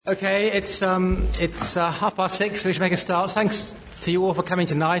Okay, it's 6:30, so we should make a start. Thanks to you all for coming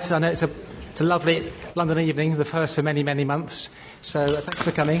tonight. I know it's a lovely London evening, the first for many, many months. So thanks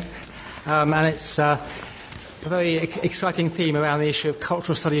for coming. And it's a very exciting theme around the issue of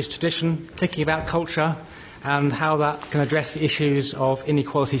cultural studies tradition, thinking about culture and how that can address the issues of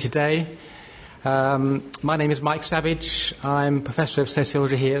inequality today. My name is Mike Savage. I'm Professor of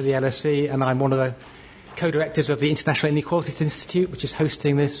Sociology here at the LSE, and I'm one of the co-directors of the International Inequalities Institute, which is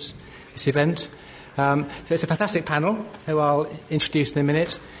hosting this event. So it's a fantastic panel, who I'll introduce in a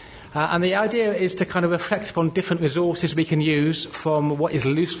minute. And the idea is to kind of reflect upon different resources we can use from what is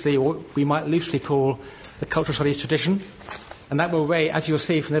loosely, or what we might loosely call, the cultural studies tradition. And that will, as you'll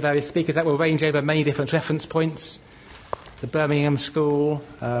see from the various speakers, that will range over many different reference points. The Birmingham School,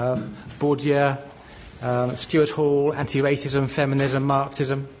 Bourdieu, Stuart Hall, anti-racism, feminism,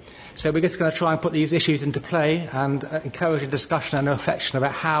 Marxism. So we're just going to try and put these issues into play and encourage a discussion and a reflection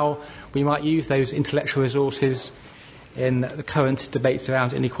about how we might use those intellectual resources in the current debates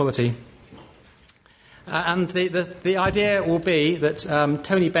around inequality. And the idea will be that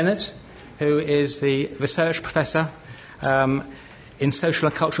Tony Bennett, who is the research professor in social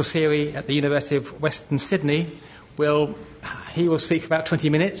and cultural theory at the University of Western Sydney, will speak for about 20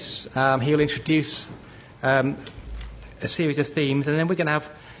 minutes. He'll introduce a series of themes, and then we're going to have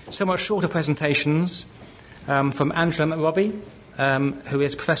somewhat shorter presentations from Angela McRobbie, who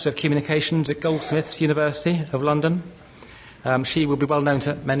is Professor of Communications at Goldsmiths University of London. She will be well known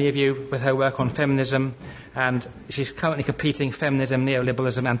to many of you with her work on feminism, and she's currently competing feminism,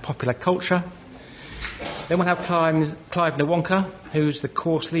 neoliberalism and popular culture. Then we'll have Clive Nwonka, who's the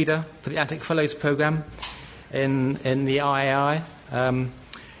course leader for the Atlantic Fellows Programme in the IAI,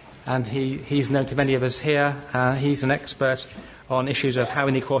 and he's known to many of us here. He's an expert on issues of how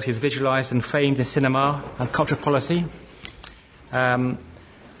inequality is visualised and framed in cinema and cultural policy. And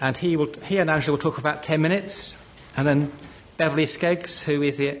he and Angela will talk for about 10 minutes, and then Beverly Skeggs, who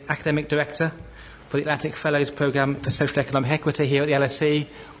is the Academic Director for the Atlantic Fellows Programme for Social Economic Equity here at the LSE,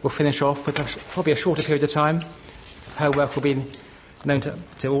 will finish off with probably a shorter period of time. Her work will be known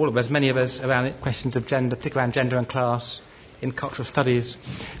to all of us, many of us, around questions of gender, particularly around gender and class in cultural studies.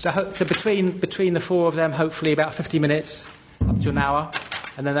 So between the four of them, hopefully about 50 minutes, up to an hour,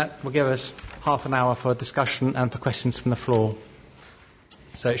 and then that will give us half an hour for discussion and for questions from the floor.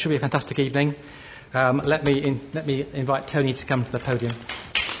 So it should be a fantastic evening. Let me invite Tony to come to the podium.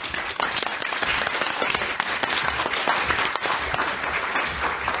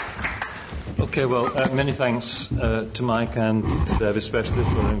 Okay, well, many thanks to Mike and Dave especially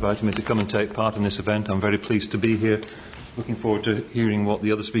for inviting me to come and take part in this event. I'm very pleased to be here. Looking forward to hearing what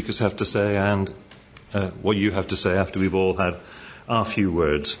the other speakers have to say and what you have to say after we've all had our few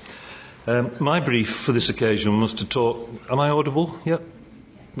words. My brief for this occasion was to talk... Am I audible? Yep.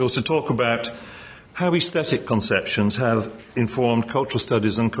 It was to talk about how aesthetic conceptions have informed cultural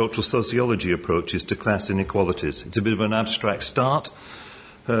studies and cultural sociology approaches to class inequalities. It's a bit of an abstract start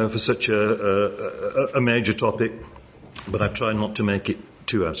for such a major topic, but I've tried not to make it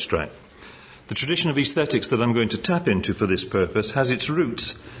too abstract. The tradition of aesthetics that I'm going to tap into for this purpose has its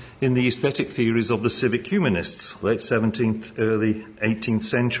roots in the aesthetic theories of the civic humanists, late 17th, early 18th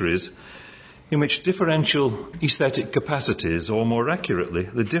centuries, in which differential aesthetic capacities, or more accurately,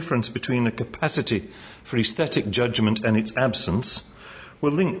 the difference between a capacity for aesthetic judgment and its absence, were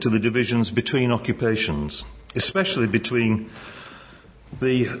linked to the divisions between occupations, especially between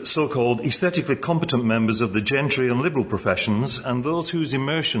the so-called aesthetically competent members of the gentry and liberal professions and those whose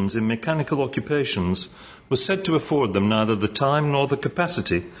immersions in mechanical occupations were said to afford them neither the time nor the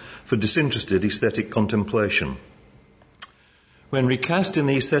capacity for disinterested aesthetic contemplation. When recast in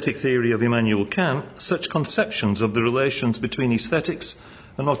the aesthetic theory of Immanuel Kant, such conceptions of the relations between aesthetics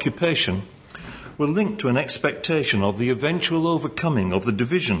and occupation were linked to an expectation of the eventual overcoming of the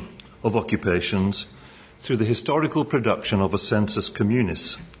division of occupations through the historical production of a sensus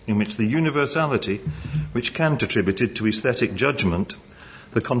communis, in which the universality which Kant attributed to aesthetic judgment,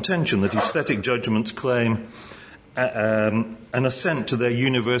 the contention that aesthetic judgments claim an assent to their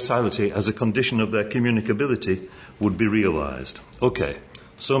universality as a condition of their communicability, would be realised. Okay,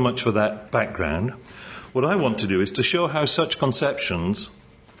 so much for that background. What I want to do is to show how such conceptions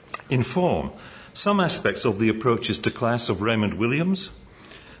inform some aspects of the approaches to class of Raymond Williams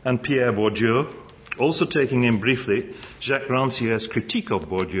and Pierre Bourdieu, also taking in briefly Jacques Rancière's critique of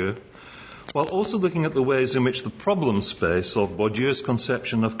Bourdieu, while also looking at the ways in which the problem space of Bourdieu's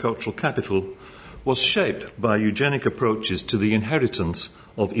conception of cultural capital was shaped by eugenic approaches to the inheritance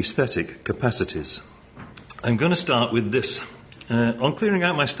of aesthetic capacities. I'm going to start with this. On clearing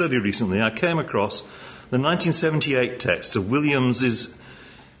out my study recently, I came across the 1978 text of Williams's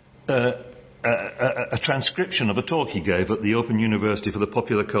a transcription of a talk he gave at the Open University for the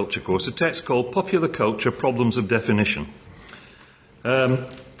Popular Culture course, a text called Popular Culture, Problems of Definition.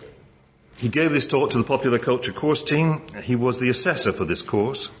 He gave this talk to the Popular Culture course team. He was the assessor for this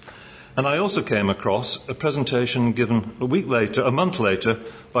course. And I also came across a presentation given a month later,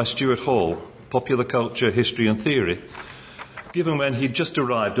 by Stuart Hall, Popular Culture, History and Theory, given when he'd just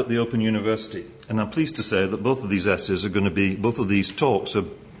arrived at the Open University. And I'm pleased to say that both of these talks are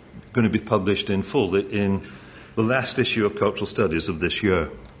going to be published in full in the last issue of Cultural Studies of this year.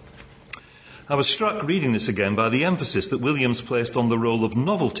 I was struck reading this again by the emphasis that Williams placed on the role of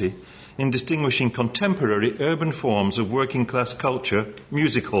novelty in distinguishing contemporary urban forms of working class culture,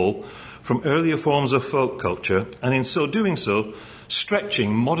 music hall, from earlier forms of folk culture, and in so doing so,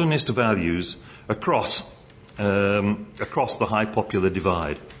 stretching modernist values across the high popular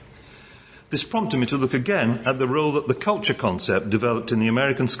divide. This prompted me to look again at the role that the culture concept developed in the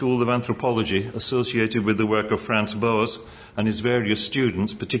American School of Anthropology, associated with the work of Franz Boas and his various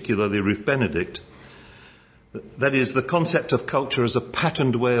students, particularly Ruth Benedict. That is, the concept of culture as a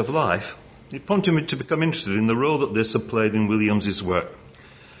patterned way of life. It prompted me to become interested in the role that this had played in Williams's work.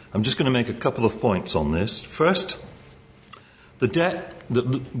 I'm just going to make a couple of points on this. First,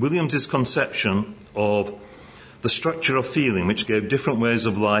 Williams's conception of the structure of feeling which gave different ways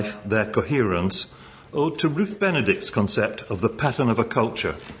of life their coherence owed to Ruth Benedict's concept of the pattern of a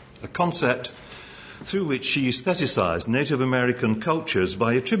culture, a concept through which she aestheticized Native American cultures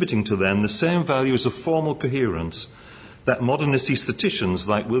by attributing to them the same values of formal coherence that modernist aestheticians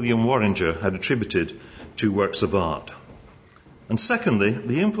like William Warringer had attributed to works of art. And secondly,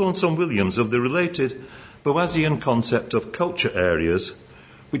 the influence on Williams of the related Boasian concept of culture areas,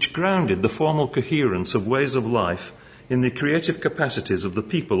 which grounded the formal coherence of ways of life in the creative capacities of the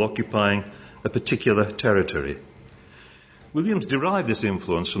people occupying a particular territory. Williams derived this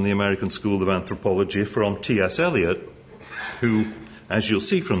influence from the American School of Anthropology from T.S. Eliot, who, as you'll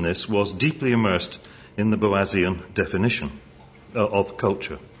see from this, was deeply immersed in the Boasian definition of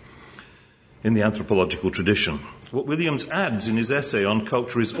culture in the anthropological tradition. What Williams adds in his essay on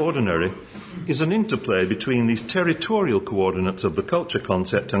Culture is Ordinary is an interplay between these territorial coordinates of the culture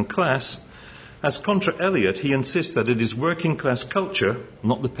concept and class. As contra Eliot, he insists that it is working class culture,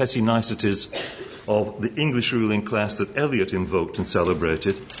 not the petty niceties of the English ruling class that Eliot invoked and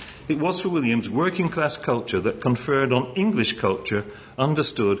celebrated. It was for Williams working class culture that conferred on English culture,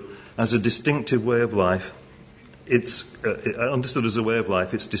 understood as a distinctive way of life, its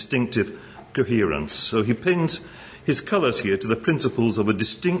distinctive coherence. So he pins his colours here to the principles of a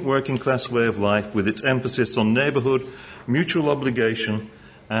distinct working class way of life with its emphasis on neighbourhood, mutual obligation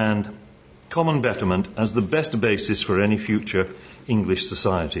and common betterment as the best basis for any future English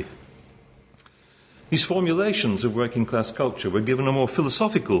society. These formulations of working class culture were given a more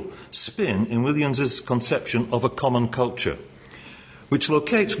philosophical spin in Williams's conception of a common culture, which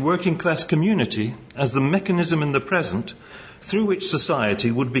locates working class community as the mechanism in the present through which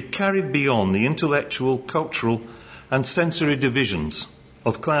society would be carried beyond the intellectual, cultural and sensory divisions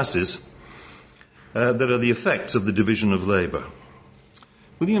of classes that are the effects of the division of labour.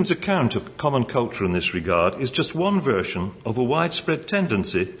 Williams' account of common culture in this regard is just one version of a widespread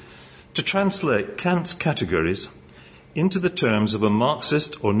tendency to translate Kant's categories into the terms of a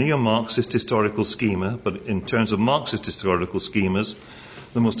Marxist or neo-Marxist historical schema, but in terms of Marxist historical schemas,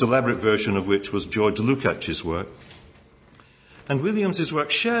 the most elaborate version of which was George Lukács's work. And Williams's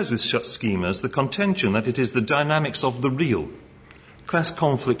work shares with such schemas the contention that it is the dynamics of the real, class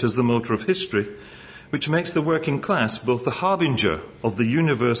conflict as the motor of history, which makes the working class both the harbinger of the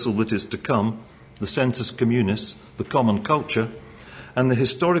universal that is to come, the sensus communis, the common culture, and the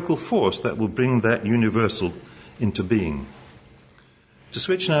historical force that will bring that universal into being. To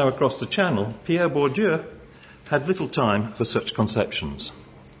switch now across the channel, Pierre Bourdieu had little time for such conceptions,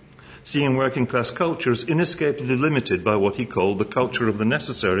 seeing working class culture as inescapably limited by what he called the culture of the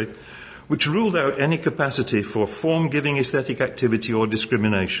necessary, which ruled out any capacity for form-giving aesthetic activity or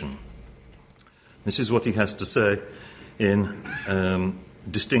discrimination. This is what he has to say in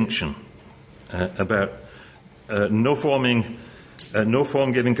Distinction about no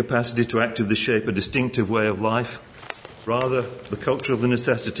form-giving capacity to actively shape a distinctive way of life, rather the culture of the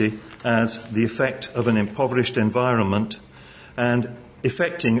necessity as the effect of an impoverished environment and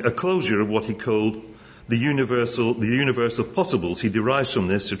effecting a closure of what he called the universe of possibles. He derives from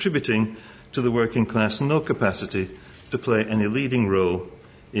this, attributing to the working class no capacity to play any leading role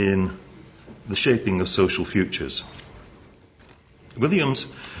in the shaping of social futures. Williams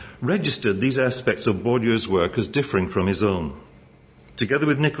registered these aspects of Bourdieu's work as differing from his own. Together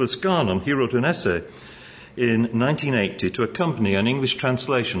with Nicholas Garnham, he wrote an essay in 1980 to accompany an English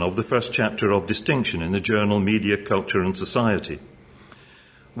translation of the first chapter of Distinction in the journal Media, Culture and Society.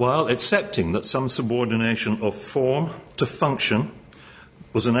 While accepting that some subordination of form to function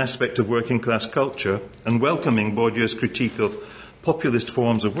was an aspect of working class culture and welcoming Bourdieu's critique of populist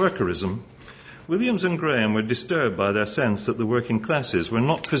forms of workerism, Williams and Graham were disturbed by their sense that the working classes were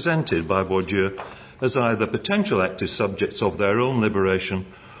not presented by Bourdieu as either potential active subjects of their own liberation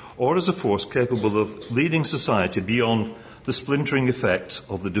or as a force capable of leading society beyond the splintering effects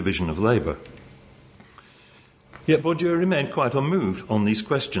of the division of labour. Yet Bourdieu remained quite unmoved on these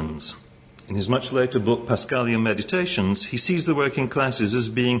questions. In his much later book, Pascalian Meditations, he sees the working classes as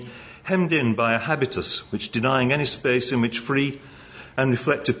being hemmed in by a habitus which, denying any space in which free and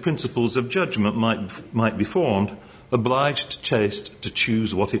reflective principles of judgment might be formed, obliged taste to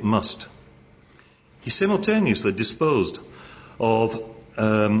choose what it must. He simultaneously disposed of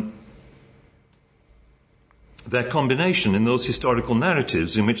their combination in those historical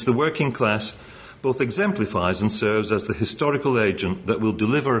narratives in which the working class both exemplifies and serves as the historical agent that will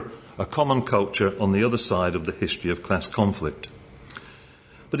deliver a common culture on the other side of the history of class conflict.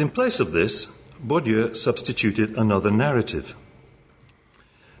 But in place of this, Bourdieu substituted another narrative,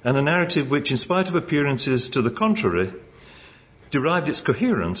 and a narrative which, in spite of appearances to the contrary, derived its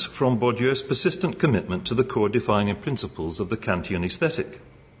coherence from Bourdieu's persistent commitment to the core defining principles of the Kantian aesthetic.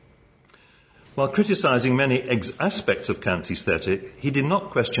 While criticising many aspects of Kant's aesthetic, he did not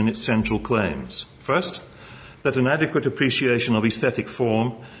question its central claims. First, that an adequate appreciation of aesthetic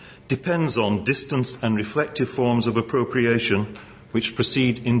form depends on distanced and reflective forms of appropriation which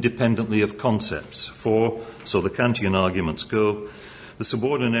proceed independently of concepts. For, so the Kantian arguments go, the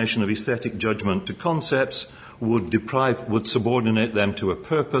subordination of aesthetic judgment to concepts would subordinate them to a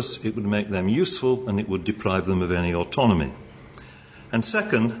purpose, it would make them useful, and it would deprive them of any autonomy. And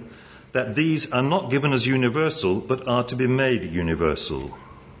second, that these are not given as universal, but are to be made universal.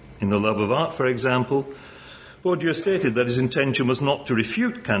 In The Love of Art, for example, Bourdieu stated that his intention was not to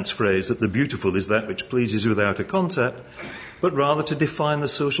refute Kant's phrase that the beautiful is that which pleases without a concept, but rather to define the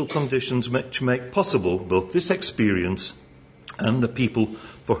social conditions which make possible both this experience and the people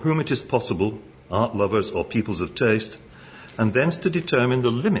for whom it is possible, art lovers or peoples of taste, and thence to determine the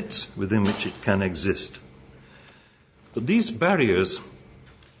limits within which it can exist. But these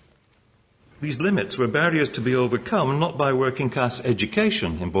limits were barriers to be overcome not by working class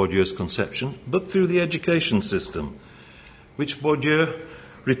education in Bourdieu's conception, but through the education system, which Bourdieu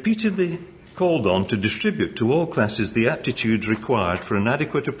repeatedly called on to distribute to all classes the aptitudes required for an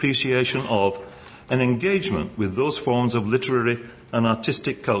adequate appreciation of and engagement with those forms of literary and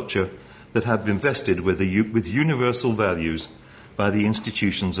artistic culture that have been vested with universal values by the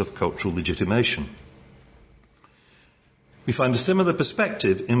institutions of cultural legitimation. We find a similar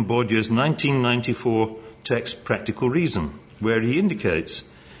perspective in Bourdieu's 1994 text Practical Reason, where he indicates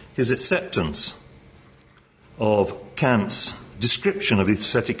his acceptance of Kant's description of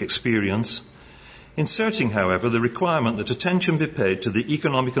aesthetic experience, inserting, however, the requirement that attention be paid to the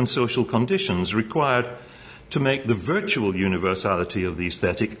economic and social conditions required to make the virtual universality of the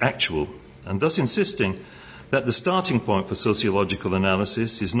aesthetic actual, and thus insisting that the starting point for sociological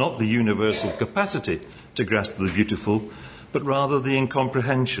analysis is not the universal capacity to grasp the beautiful, but rather the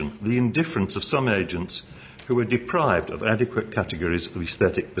incomprehension, the indifference of some agents who are deprived of adequate categories of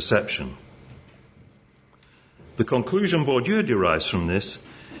aesthetic perception. The conclusion Bourdieu derives from this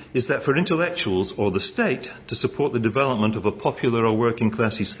is that for intellectuals or the state to support the development of a popular or working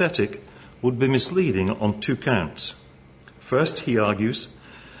class aesthetic would be misleading on two counts. First, he argues,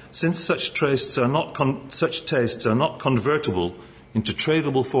 since such tastes are not convertible into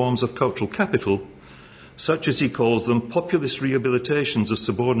tradable forms of cultural capital, such as he calls them, populist rehabilitations of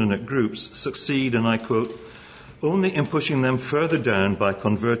subordinate groups succeed, and I quote, only in pushing them further down by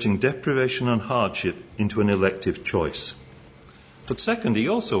converting deprivation and hardship into an elective choice. But second, he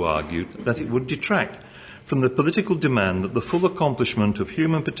also argued that it would detract from the political demand that the full accomplishment of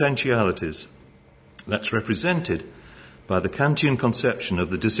human potentialities that's represented by the Kantian conception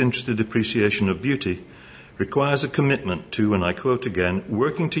of the disinterested appreciation of beauty requires a commitment to, and I quote again,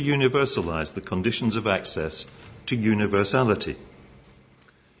 working to universalize the conditions of access to universality.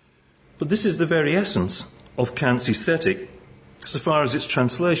 But this is the very essence of Kant's aesthetic, so far as its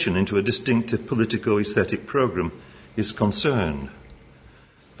translation into a distinctive politico-aesthetic program is concerned.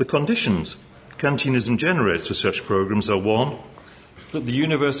 The conditions Kantianism generates for such programs are, one, that the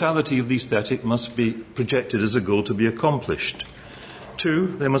universality of the aesthetic must be projected as a goal to be accomplished. Two,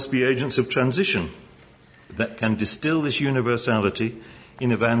 there must be agents of transition that can distill this universality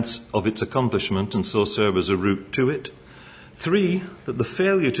in advance of its accomplishment and so serve as a route to it. Three, that the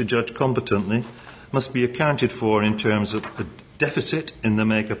failure to judge competently must be accounted for in terms of a deficit in the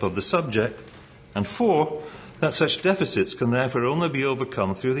makeup of the subject, and 4, that such deficits can therefore only be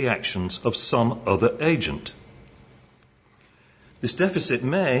overcome through the actions of some other agent. This deficit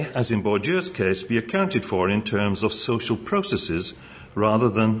may, as in Bourdieu's case, be accounted for in terms of social processes rather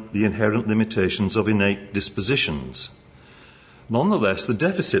than the inherent limitations of innate dispositions. Nonetheless, the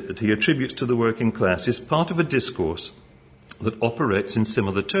deficit that he attributes to the working class is part of a discourse that operates in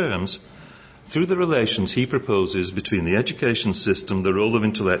similar terms through the relations he proposes between the education system, the role of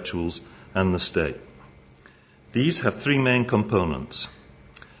intellectuals, and the state. These have 3 main components.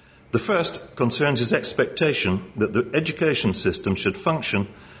 The first concerns his expectation that the education system should function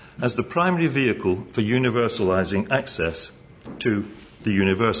as the primary vehicle for universalizing access to the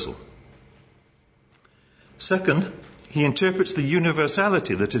universal. Second, he interprets the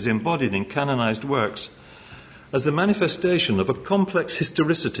universality that is embodied in canonized works as the manifestation of a complex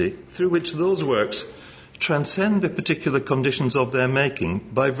historicity through which those works transcend the particular conditions of their making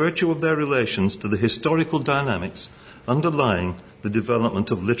by virtue of their relations to the historical dynamics underlying the development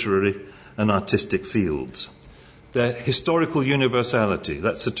of literary and artistic fields. Their historical universality,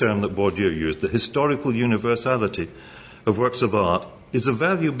 that's the term that Bourdieu used, the historical universality of works of art is a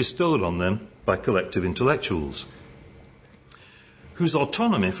value bestowed on them by collective intellectuals, whose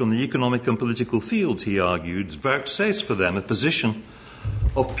autonomy from the economic and political fields, he argued, vouchsafes for them a position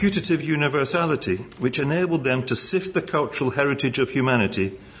of putative universality which enabled them to sift the cultural heritage of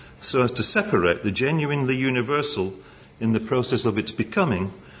humanity so as to separate the genuinely universal in the process of its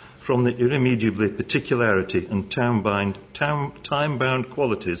becoming from the irremediably particularity and time-bound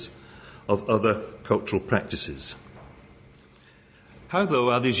qualities of other cultural practices. How,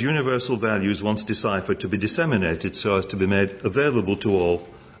 though, are these universal values once deciphered to be disseminated so as to be made available to all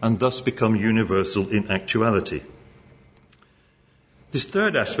and thus become universal in actuality? This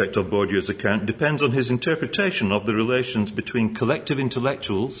third aspect of Bourdieu's account depends on his interpretation of the relations between collective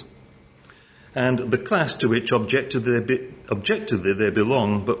intellectuals and the class to which objectively they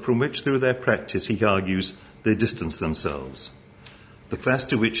belong, but from which through their practice, he argues, they distance themselves. The class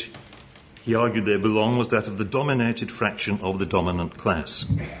to which he argued they belong was that of the dominated fraction of the dominant class.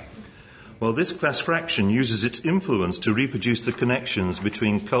 While this class fraction uses its influence to reproduce the connections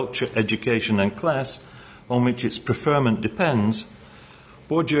between culture, education and class on which its preferment depends,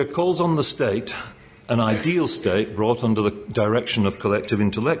 Bourdieu calls on the state, an ideal state brought under the direction of collective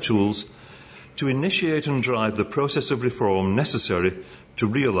intellectuals, to initiate and drive the process of reform necessary to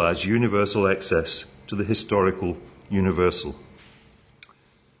realize universal access to the historical universal.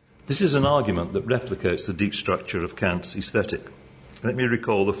 This is an argument that replicates the deep structure of Kant's aesthetic. Let me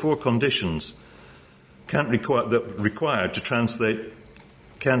recall the 4 conditions Kant required to translate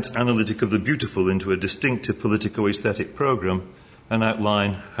Kant's analytic of the beautiful into a distinctive politico-aesthetic program and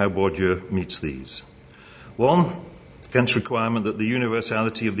outline how Bourdieu meets these. 1, Kant's requirement that the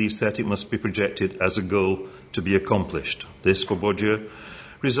universality of the aesthetic must be projected as a goal to be accomplished. This, for Bourdieu,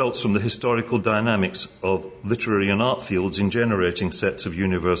 results from the historical dynamics of literary and art fields in generating sets of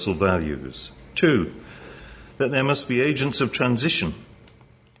universal values. 2, that there must be agents of transition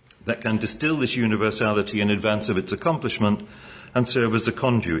that can distill this universality in advance of its accomplishment and serve as a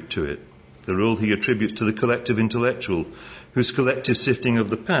conduit to it. The role he attributes to the collective intellectual, whose collective sifting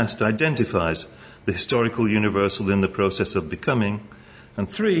of the past identifies the historical universal in the process of becoming. And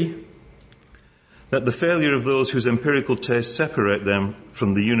 3, that the failure of those whose empirical tastes separate them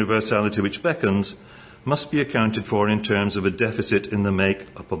from the universality which beckons must be accounted for in terms of a deficit in the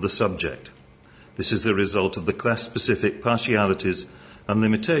make-up of the subject. This is the result of the class-specific partialities and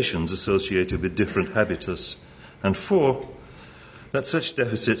limitations associated with different habitus. And 4, that such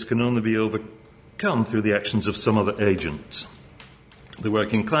deficits can only be overcome through the actions of some other agents. The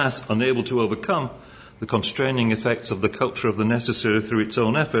working class, unable to overcome the constraining effects of the culture of the necessary through its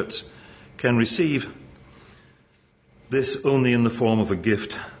own efforts, can receive this only in the form of a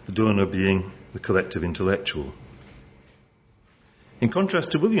gift, the donor being the collective intellectual. In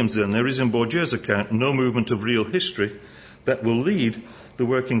contrast to Williams, then, there is in Bourdieu's account no movement of real history that will lead the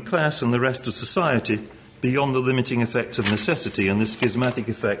working class and the rest of society beyond the limiting effects of necessity and the schismatic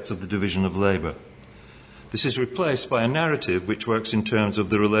effects of the division of labour. This is replaced by a narrative which works in terms of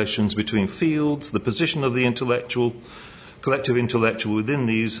the relations between fields, the position of the collective intellectual within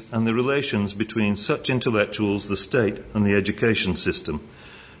these, and the relations between such intellectuals, the state, and the education system,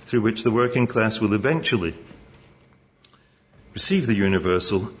 through which the working class will eventually receive the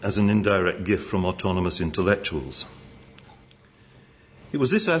universal as an indirect gift from autonomous intellectuals. It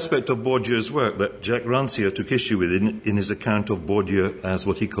was this aspect of Bourdieu's work that Jacques Rancière took issue with in his account of Bourdieu as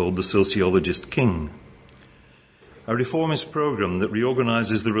what he called the sociologist king. A reformist programme that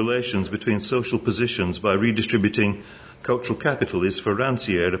reorganises the relations between social positions by redistributing cultural capital is for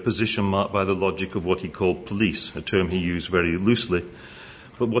Rancière a position marked by the logic of what he called police, a term he used very loosely.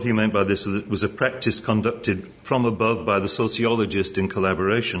 But what he meant by this is that it was a practice conducted from above by the sociologist in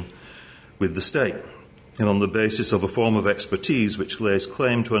collaboration with the state, and on the basis of a form of expertise which lays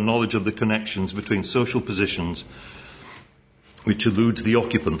claim to a knowledge of the connections between social positions which eludes the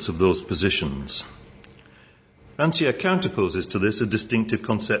occupants of those positions. Rancière counterposes to this a distinctive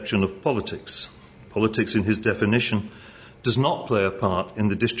conception of politics. Politics, in his definition, does not play a part in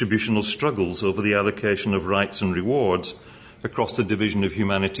the distributional struggles over the allocation of rights and rewards across the division of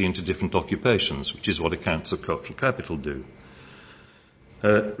humanity into different occupations, which is what accounts of cultural capital do.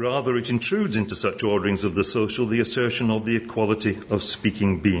 Rather, it intrudes into such orderings of the social the assertion of the equality of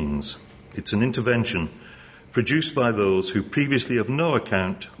speaking beings. It's an intervention produced by those who previously of no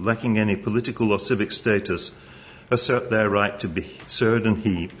account, lacking any political or civic status, assert their right to be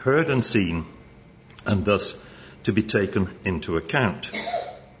heard and seen, and thus to be taken into account.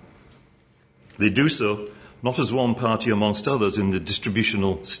 They do so not as one party amongst others in the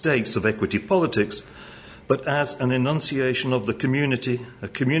distributional stakes of equity politics, but as an enunciation of the community, a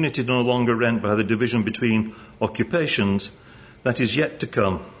community no longer rent by the division between occupations that is yet to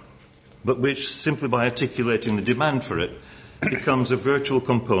come, but which, simply by articulating the demand for it, becomes a virtual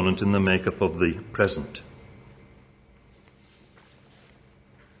component in the makeup of the present.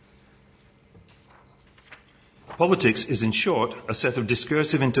 Politics is, in short, a set of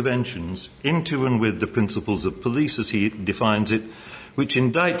discursive interventions into and with the principles of police, as he defines it, which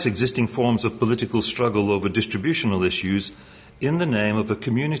indicts existing forms of political struggle over distributional issues in the name of a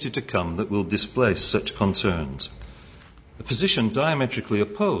community to come that will displace such concerns. A position diametrically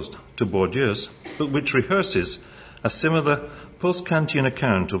opposed to Bourdieu's, but which rehearses a similar post-Kantian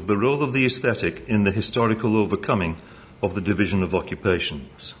account of the role of the aesthetic in the historical overcoming of the division of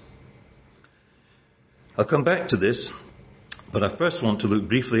occupations. I'll come back to this, but I first want to look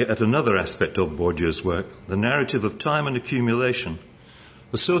briefly at another aspect of Bourdieu's work, the narrative of time and accumulation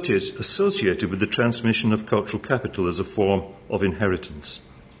associated with the transmission of cultural capital as a form of inheritance.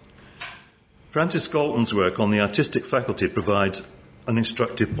 Francis Galton's work on the artistic faculty provides an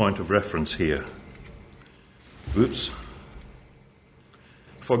instructive point of reference here.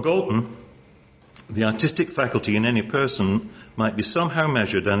 For Galton, the artistic faculty in any person might be somehow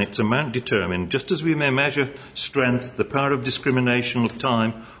measured and its amount determined, just as we may measure strength, the power of discrimination of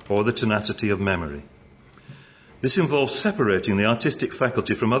time, or the tenacity of memory. This involves separating the artistic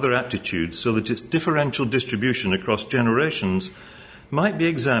faculty from other aptitudes so that its differential distribution across generations might be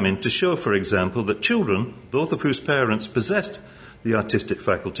examined to show, for example, that children, both of whose parents possessed the artistic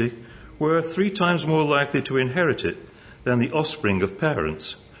faculty, were 3 times more likely to inherit it than the offspring of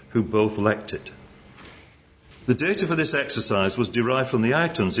parents who both lacked it. The data for this exercise was derived from the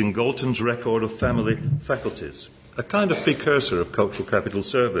items in Galton's record of family faculties, a kind of precursor of cultural capital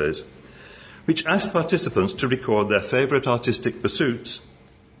surveys, which asked participants to record their favourite artistic pursuits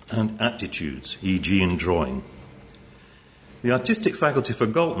and aptitudes, e.g. in drawing. The artistic faculty for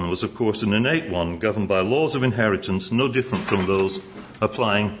Galton was, of course, an innate one governed by laws of inheritance no different from those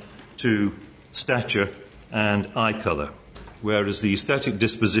applying to stature and eye colour, whereas the aesthetic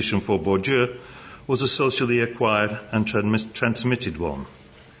disposition for Bourdieu was a socially acquired and transmitted one.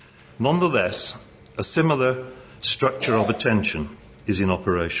 Nonetheless, a similar structure of attention is in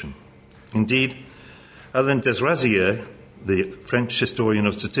operation. Indeed, Alain Desraziers, the French historian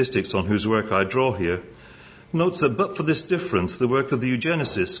of statistics on whose work I draw here, notes that but for this difference, the work of the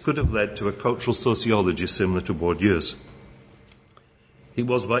eugenicists could have led to a cultural sociology similar to Bourdieu's. It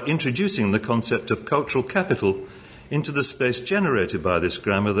was by introducing the concept of cultural capital into the space generated by this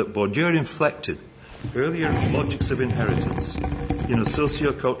grammar that Bourdieu inflected earlier logics of inheritance in a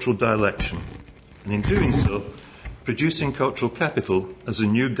socio-cultural dialection, and in doing so, producing cultural capital as a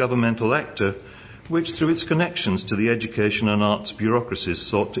new governmental actor which, through its connections to the education and arts bureaucracies,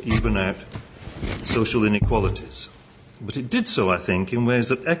 sought to even out social inequalities. But it did so, I think, in ways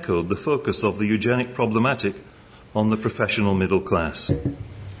that echoed the focus of the eugenic problematic on the professional middle class.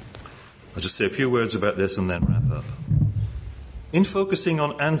 I'll just say a few words about this and then wrap up. In focusing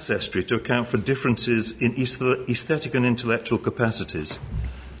on ancestry to account for differences in aesthetic and intellectual capacities,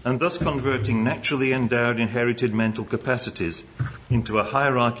 and thus converting naturally endowed inherited mental capacities into a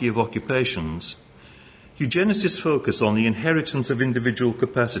hierarchy of occupations, eugenicists' focus on the inheritance of individual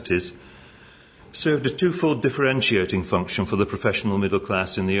capacities served a twofold differentiating function for the professional middle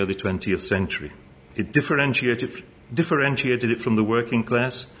class in the early 20th century. It differentiated it from the working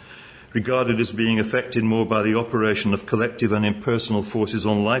class, regarded as being affected more by the operation of collective and impersonal forces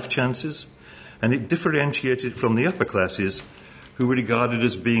on life chances, and it differentiated from the upper classes, who were regarded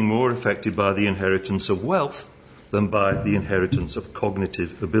as being more affected by the inheritance of wealth than by the inheritance of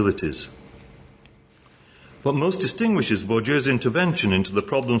cognitive abilities. What most distinguishes Bourdieu's intervention into the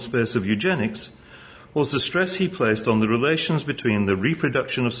problem space of eugenics was the stress he placed on the relations between the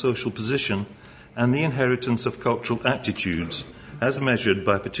reproduction of social position and the inheritance of cultural attitudes, as measured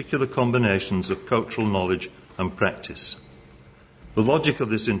by particular combinations of cultural knowledge and practice. The logic of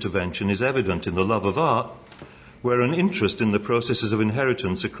this intervention is evident in The Love of Art, where an interest in the processes of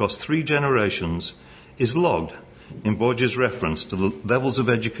inheritance across 3 generations is logged in Bourdieu's reference to the levels of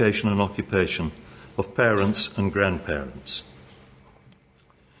education and occupation of parents and grandparents.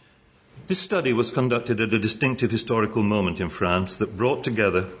 This study was conducted at a distinctive historical moment in France that brought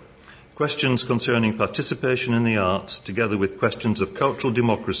together questions concerning participation in the arts together with questions of cultural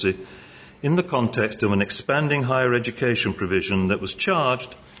democracy in the context of an expanding higher education provision that was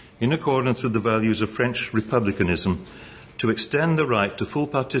charged, in accordance with the values of French republicanism, to extend the right to full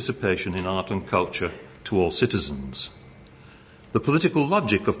participation in art and culture to all citizens. The political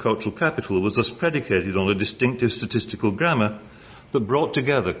logic of cultural capital was thus predicated on a distinctive statistical grammar that brought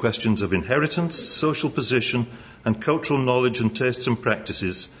together questions of inheritance, social position, and cultural knowledge and tastes and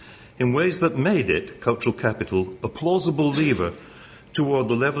practices in ways that made it, cultural capital, a plausible lever toward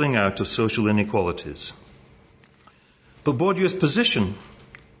the levelling out of social inequalities. But Bourdieu's position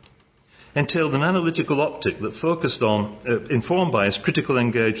entailed an analytical optic that focused on, informed by his critical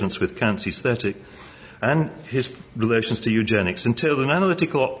engagements with Kant's aesthetic and his relations to eugenics, entailed an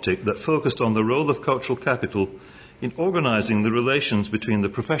analytical optic that focused on the role of cultural capital in organising the relations between the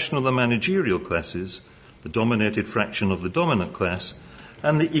professional and managerial classes, the dominated fraction of the dominant class,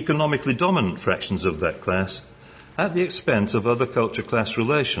 and the economically dominant fractions of that class, at the expense of other culture-class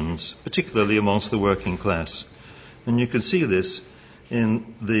relations, particularly amongst the working class. And you can see this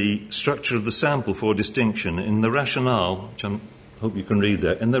in the structure of the sample for distinction, in the rationale, which I hope you can read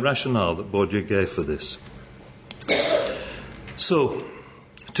there, in the rationale that Bourdieu gave for this. So,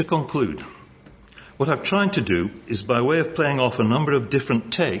 to conclude, what I've tried to do is, by way of playing off a number of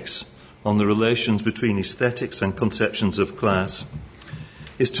different takes on the relations between aesthetics and conceptions of class,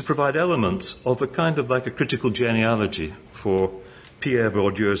 is to provide elements of a kind of like a critical genealogy for Pierre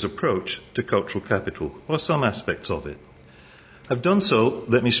Bourdieu's approach to cultural capital, or some aspects of it. I've done so,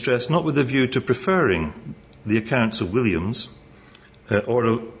 let me stress, not with a view to preferring the accounts of Williams or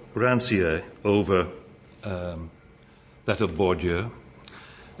of Rancière over that of Bourdieu,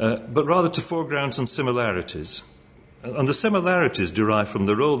 but rather to foreground some similarities. And the similarities derive from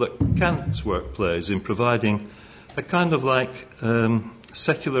the role that Kant's work plays in providing a kind of like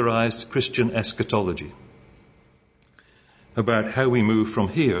secularized Christian eschatology about how we move from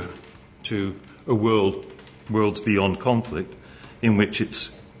here to a worlds beyond conflict, in which it's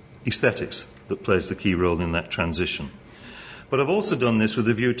aesthetics that plays the key role in that transition. But I've also done this with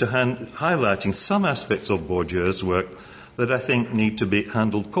a view to highlighting some aspects of Bourdieu's work that I think need to be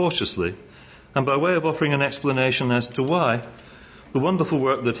handled cautiously, and by way of offering an explanation as to why the wonderful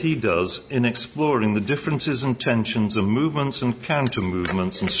work that he does in exploring the differences and tensions and movements and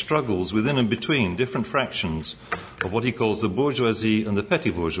counter-movements and struggles within and between different fractions of what he calls the bourgeoisie and the petty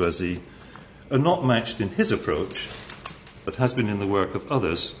bourgeoisie are not matched in his approach, but has been in the work of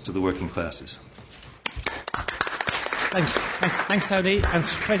others to the working classes. Thanks, Tony. And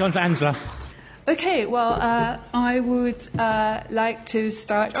straight on to Angela. Okay, well, I would like to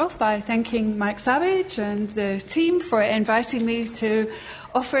start off by thanking Mike Savage and the team for inviting me to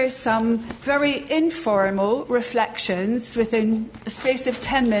offer some very informal reflections within a space of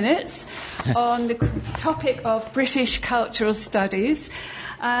 10 minutes on the topic of British cultural studies.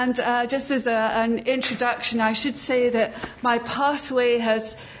 And just as an introduction, I should say that my pathway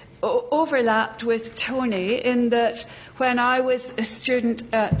has overlapped with Tony in that when I was a student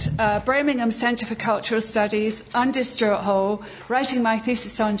at Birmingham Centre for Cultural Studies under Stuart Hall, writing my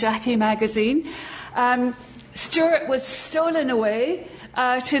thesis on Jackie magazine, Stuart was stolen away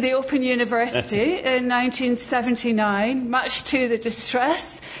to the Open University in 1979, much to the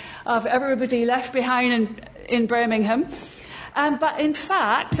distress of everybody left behind in Birmingham. But in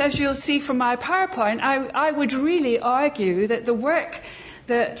fact, as you'll see from my PowerPoint, I would really argue that the work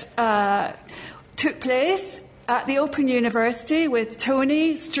that took place at the Open University with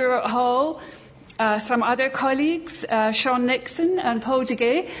Tony, Stuart Hall, some other colleagues, Sean Nixon and Paul de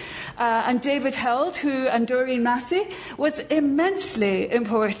Gay, and David Held, and Doreen Massey, was immensely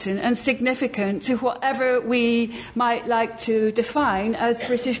important and significant to whatever we might like to define as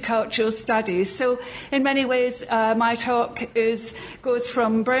British cultural studies. So in many ways, my talk goes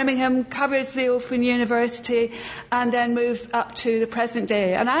from Birmingham, covers the Open University, and then moves up to the present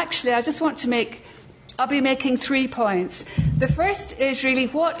day. And actually, I just want to I'll be making 3 points. The first is really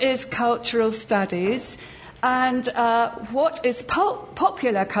what is cultural studies, and what is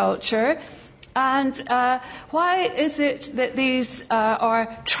popular culture, and why is it that these are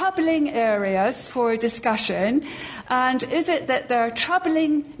troubling areas for discussion, and is it that their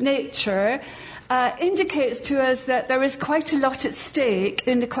troubling nature indicates to us that there is quite a lot at stake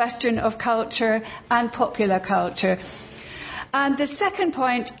in the question of culture and popular culture. And the second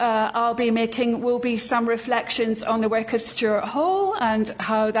point I'll be making will be some reflections on the work of Stuart Hall and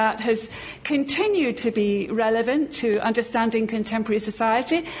how that has continued to be relevant to understanding contemporary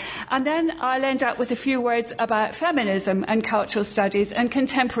society. And then I'll end up with a few words about feminism and cultural studies and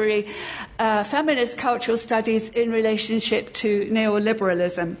contemporary feminist cultural studies in relationship to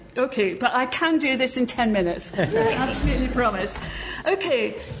neoliberalism. Okay, but I can do this in 10 minutes. I absolutely promise.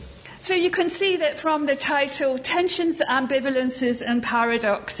 Okay. So you can see that from the title, Tensions, Ambivalences and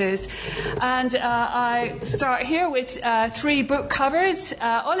Paradoxes. And I start here with 3 book covers,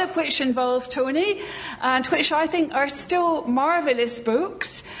 all of which involve Tony, and which I think are still marvellous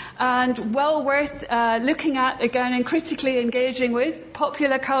books and well worth looking at again and critically engaging with.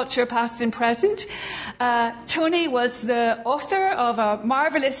 Popular Culture, Past and Present. Tony was the author of a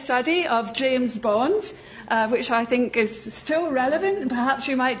marvellous study of James Bond, which I think is still relevant, and perhaps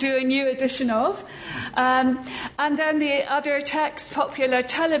you might do a new edition of. And then the other text, Popular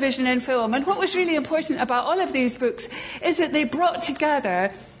Television and Film. And what was really important about all of these books is that they brought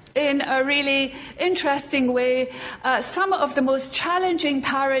together in a really interesting way some of the most challenging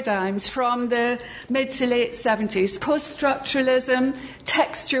paradigms from the mid to late 70s. Post-structuralism,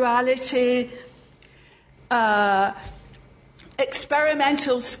 textuality,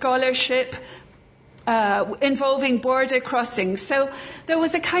 experimental scholarship, involving border crossings. So there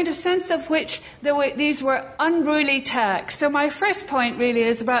was a kind of sense of which these were unruly texts. So my first point really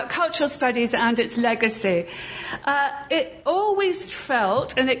is about cultural studies and its legacy. It always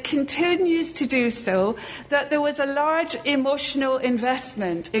felt, and it continues to do so, that there was a large emotional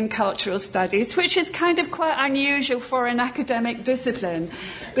investment in cultural studies, which is kind of quite unusual for an academic discipline,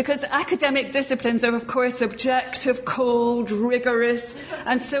 because academic disciplines are, of course, objective, cold, rigorous,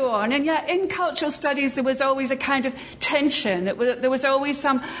 and so on. And yet in cultural studies, there was always a kind of tension. There was always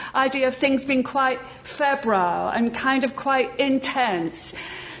some idea of things being quite febrile and kind of quite intense.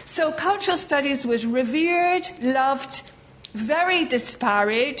 So cultural studies was revered, loved, very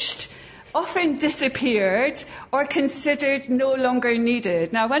disparaged, often disappeared or considered no longer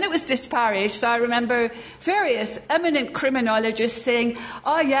needed. Now, when it was disparaged, I remember various eminent criminologists saying,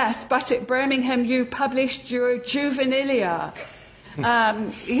 "Oh yes, but at Birmingham you published your juvenilia."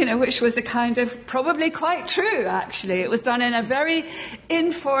 Which was a kind of probably quite true, actually. It was done in a very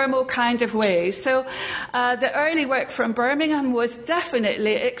informal kind of way. So the early work from Birmingham was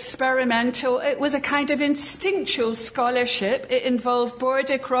definitely experimental. It was a kind of instinctual scholarship. It involved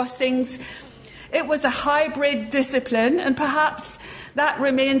border crossings. It was a hybrid discipline, and perhaps that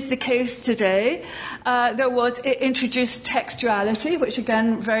remains the case today. It introduced textuality, which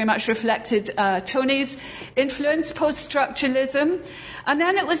again very much reflected Tony's influence, post-structuralism. And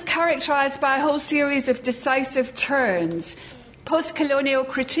then it was characterized by a whole series of decisive turns. Post-colonial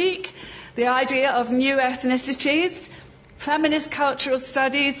critique, the idea of new ethnicities, feminist cultural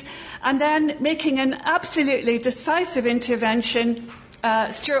studies, and then making an absolutely decisive intervention,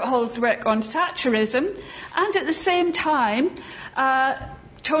 Stuart Hall's work on Thatcherism, and at the same time,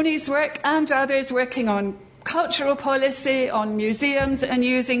 Tony's work and others working on cultural policy, on museums, and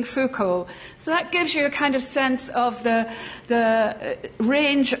using Foucault. So that gives you a kind of sense of the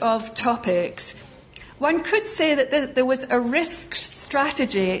range of topics. One could say that there was a risk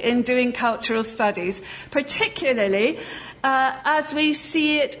strategy in doing cultural studies, particularly as we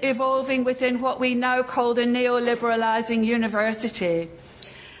see it evolving within what we now call the neoliberalizing university.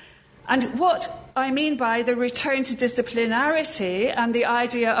 And what I mean by the return to disciplinarity and the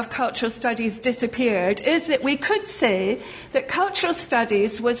idea of cultural studies disappeared is that we could say that cultural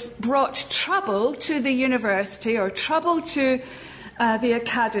studies brought trouble to the university or trouble to the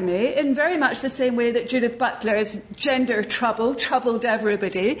academy in very much the same way that Judith Butler's gender troubled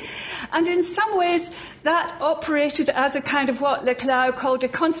everybody. And in some ways that operated as a kind of what Leclau called a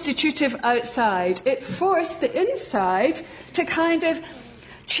constitutive outside. It forced the inside to kind of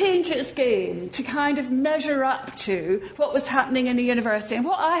change its game to kind of measure up to what was happening in the university. And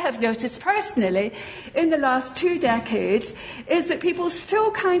what I have noticed personally in the last 2 decades is that people still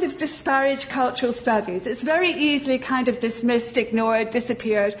kind of disparage cultural studies. It's very easily kind of dismissed, ignored,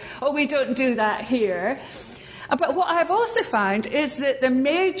 disappeared. Oh, we don't do that here. But what I've also found is that the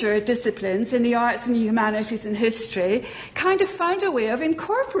major disciplines in the arts and humanities and history kind of found a way of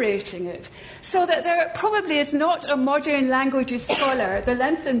incorporating it. So that there probably is not a modern languages scholar, the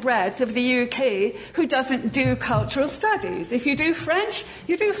length and breadth of the UK, who doesn't do cultural studies. If you do French,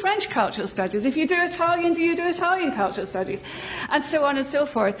 you do French cultural studies. If you do Italian, you do Italian cultural studies. And so on and so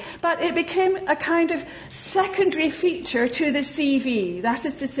forth. But it became a kind of secondary feature to the CV. That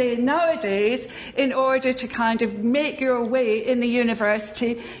is to say, nowadays, in order to kind of make your way in the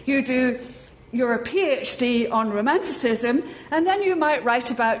university, you do your PhD on Romanticism, and then you might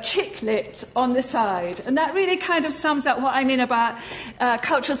write about chick lit on the side. And that really kind of sums up what I mean about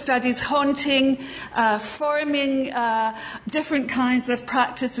cultural studies haunting, forming different kinds of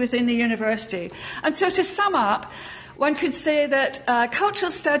practice within the university. And so to sum up, one could say that cultural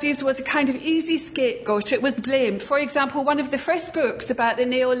studies was a kind of easy scapegoat. It was blamed. For example, one of the first books about the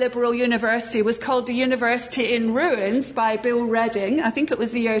neoliberal university was called The University in Ruins by Bill Redding. I think it was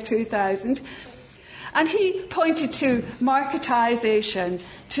the year 2000. And he pointed to marketisation,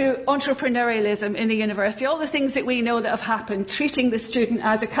 to entrepreneurialism in the university, all the things that we know that have happened, treating the student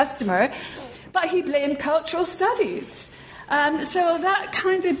as a customer. But he blamed cultural studies. And so that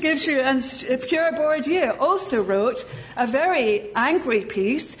kind of gives you, and Pierre Bourdieu also wrote a very angry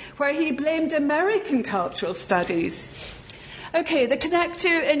piece where he blamed American cultural studies. Okay, the connect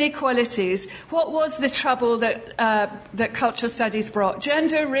to inequalities. What was the trouble that cultural studies brought?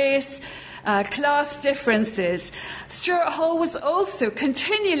 Gender, race, class differences. Stuart Hall was also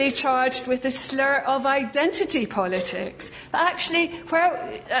continually charged with the slur of identity politics. Actually,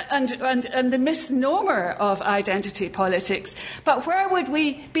 and the misnomer of identity politics. But where would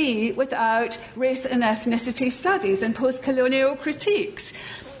we be without race and ethnicity studies and post-colonial critiques?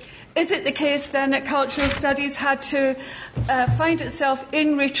 Is it the case then that cultural studies had to find itself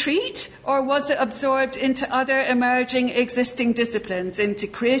in retreat, or was it absorbed into other emerging existing disciplines, into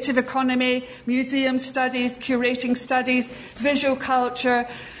creative economy, museum studies, curating studies, visual culture?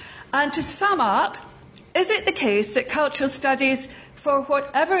 And to sum up, is it the case that cultural studies, for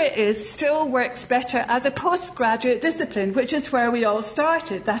whatever it is, still works better as a postgraduate discipline, which is where we all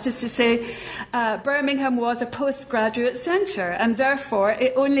started? That is to say, Birmingham was a postgraduate centre, and therefore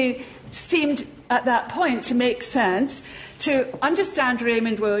it only seemed at that point to make sense to understand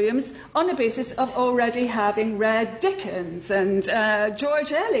Raymond Williams on the basis of already having read Dickens and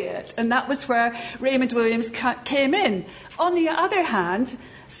George Eliot, and that was where Raymond Williams came in. On the other hand,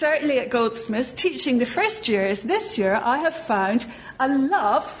 certainly at Goldsmiths, teaching the first years this year, I have found a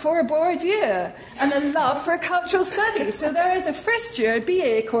love for Bourdieu and a love for cultural studies. So there is a first-year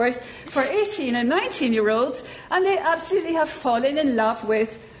BA course for 18 and 19-year-olds, and they absolutely have fallen in love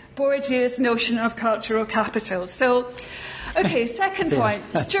with Bourdieu's notion of cultural capital. So, okay, second point,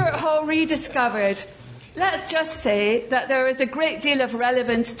 Stuart Hall rediscovered. Let's just say that there is a great deal of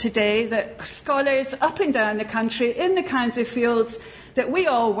relevance today that scholars up and down the country in the kinds of fields that we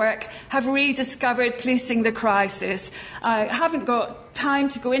all work have rediscovered policing the crisis. I haven't got time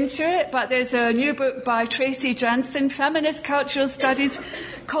to go into it, but there's a new book by Tracy Jensen, Feminist Cultural Studies,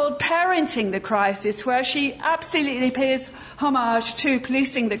 called Parenting the Crisis, where she absolutely pays homage to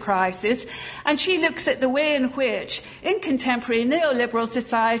policing the crisis, and she looks at the way in which, in contemporary neoliberal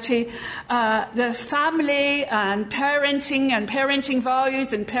society, the family and parenting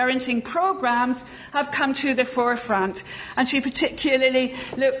values and parenting programs have come to the forefront. And she particularly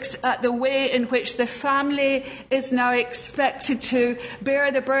looks at the way in which the family is now expected to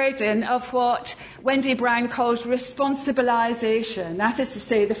bear the burden of what Wendy Brown calls responsibilization. That is to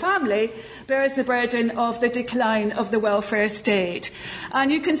say, the family bears the burden of the decline of the welfare state.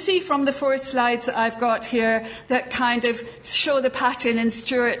 And you can see from the 4 slides that I've got here that kind of show the pattern in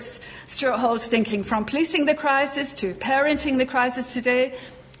Stuart Hall's thinking, from policing the crisis to parenting the crisis today.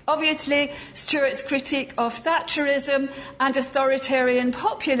 Obviously, Stuart's critique of Thatcherism and authoritarian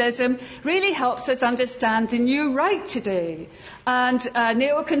populism really helps us understand the new right today, and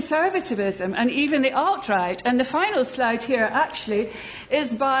neoconservatism, and even the alt-right. And the final slide here, actually, is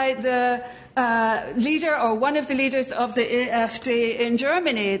by the leader, or one of the leaders of the AfD in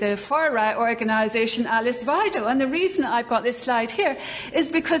Germany, the far-right organisation Alice Weidel. And the reason I've got this slide here is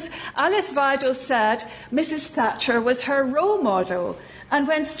because Alice Weidel said Mrs. Thatcher was her role model. And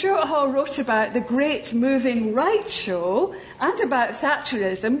when Stuart Hall wrote about the Great Moving Right show and about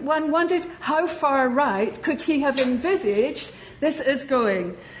Thatcherism, one wondered how far right could he have envisaged this is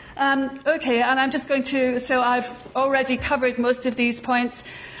going. Okay, and I'm just going to, so I've already covered most of these points.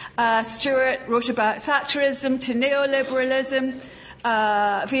 Stuart wrote about Thatcherism to neoliberalism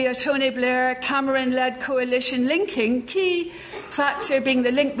via Tony Blair, Cameron-led coalition linking, key factor being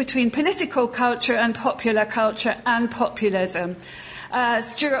the link between political culture and populism.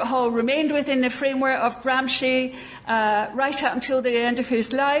 Stuart Hall remained within the framework of Gramsci right up until the end of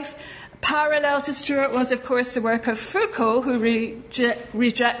his life. Parallel to Stuart was, of course, the work of Foucault, who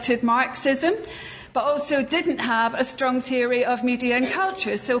rejected Marxism, but also didn't have a strong theory of media and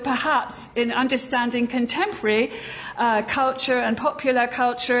culture. So perhaps in understanding contemporary culture and popular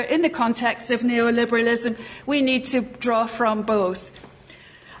culture in the context of neoliberalism, we need to draw from both.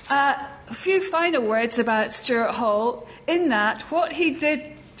 A few final words about Stuart Hall, in that what he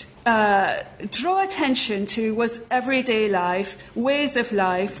did draw attention to was everyday life, ways of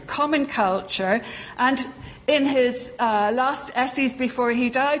life, common culture, and in his last essays before he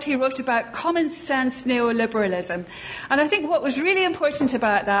died, he wrote about common sense neoliberalism. And I think what was really important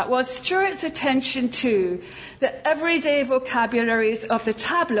about that was Stuart's attention to the everyday vocabularies of the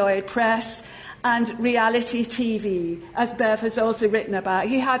tabloid press and reality TV, as Bev has also written about.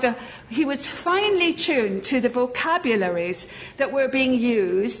 He was finely tuned to the vocabularies that were being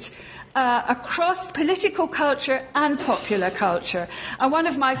used across political culture and popular culture. And one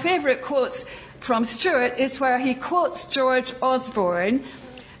of my favourite quotes from Stuart is where he quotes George Osborne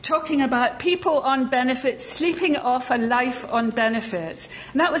talking about people on benefits sleeping off a life on benefits.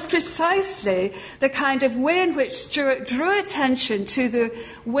 And that was precisely the kind of way in which Stuart drew attention to the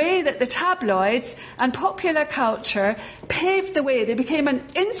way that the tabloids and popular culture paved the way. They became an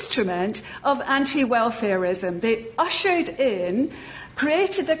instrument of anti-welfarism. They ushered in,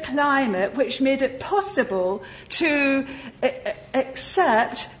 created a climate which made it possible to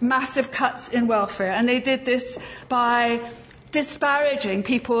accept massive cuts in welfare. And they did this by disparaging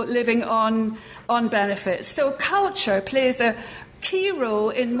people living on benefits. So culture plays a key role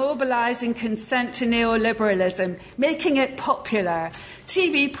in mobilising consent to neoliberalism, making it popular.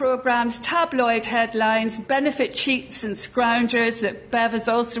 TV programmes, tabloid headlines, benefit cheats and scroungers that Bev has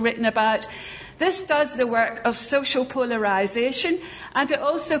also written about. This does the work of social polarisation, and it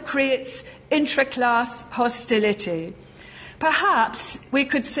also creates intra-class hostility. Perhaps we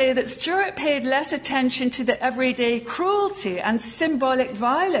could say that Stuart paid less attention to the everyday cruelty and symbolic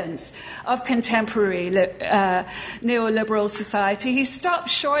violence of contemporary neoliberal society. He stopped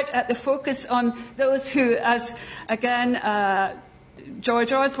short at the focus on those who, as again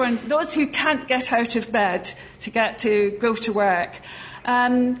George Osborne, those who can't get out of bed to go to work.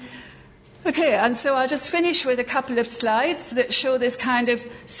 Okay, and so I'll just finish with a couple of slides that show this kind of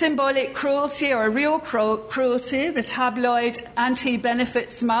symbolic cruelty or real cruelty, the tabloid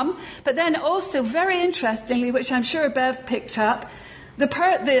anti-benefits mum, but then also, very interestingly, which I'm sure Bev picked up, the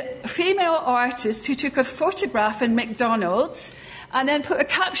female artist who took a photograph in McDonald's and then put a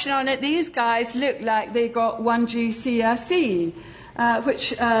caption on it, "These guys look like they got 1 GCSE,"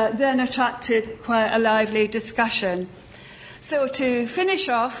 which then attracted quite a lively discussion. So to finish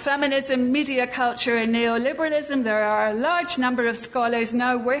off, feminism, media culture and neoliberalism, there are a large number of scholars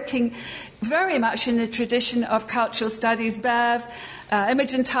now working very much in the tradition of cultural studies. Bev,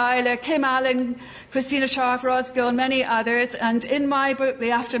 Imogen Tyler, Kim Allen, Christina Scharf, Rosgill, and many others. And in my book, The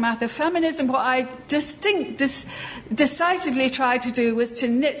Aftermath of Feminism, what I decisively tried to do was to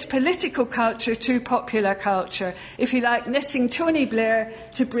knit political culture to popular culture. If you like, knitting Tony Blair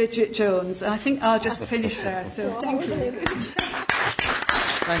to Bridget Jones. And I think I'll just finish there. So thank you.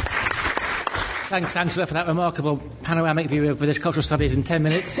 Thanks, Angela, for that remarkable panoramic view of British cultural studies in 10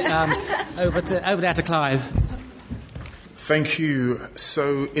 minutes. Over there to Clive. Thank you.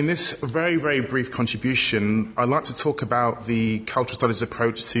 So in this very, very brief contribution, I'd like to talk about the cultural studies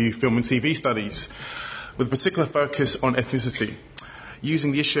approach to film and TV studies, with a particular focus on ethnicity,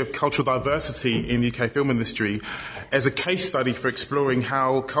 using the issue of cultural diversity in the UK film industry as a case study for exploring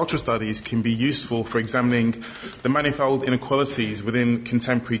how cultural studies can be useful for examining the manifold inequalities within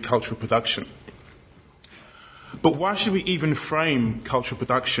contemporary cultural production. But why should we even frame cultural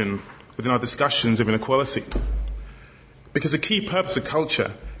production within our discussions of inequality? Because a key purpose of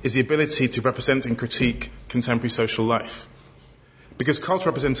culture is the ability to represent and critique contemporary social life. Because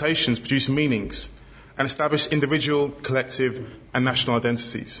cultural representations produce meanings and establish individual, collective, and national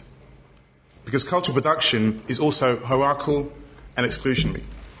identities. Because cultural production is also hierarchical and exclusionary.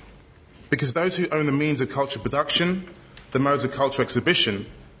 Because those who own the means of cultural production, the modes of cultural exhibition,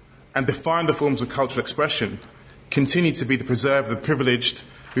 and define the forms of cultural expression, continue to be the preserve of the privileged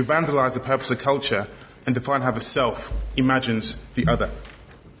who vandalise the purpose of culture and define how the self imagines the other.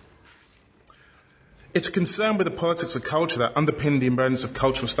 It's a concern with the politics of culture that underpin the emergence of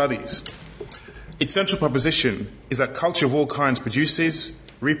cultural studies. Its central proposition is that culture of all kinds produces,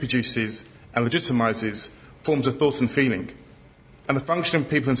 reproduces, and legitimizes forms of thought and feeling, and the function of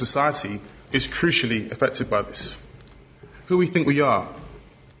people in society is crucially affected by this. Who we think we are,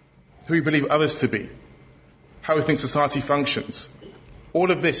 who we believe others to be, how we think society functions,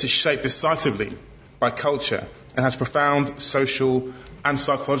 all of this is shaped decisively by culture and has profound social and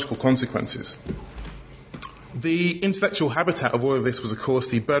psychological consequences. The intellectual habitat of all of this was, of course,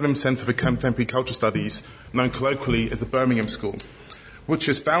 the Burnham Centre for Contemporary Cultural Studies, known colloquially as the Birmingham School, which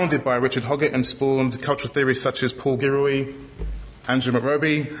was founded by Richard Hoggett and spawned cultural theorists such as Paul Gilroy, Angela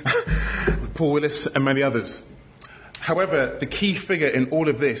McRobbie, Paul Willis, and many others. However, the key figure in all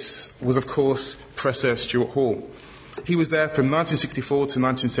of this was, of course, Professor Stuart Hall. He was there from 1964 to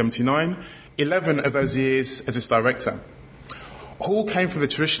 1979, 11 of those years as its director. Hall came from the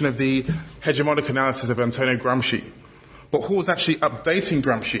tradition of the hegemonic analysis of Antonio Gramsci, but Hall was actually updating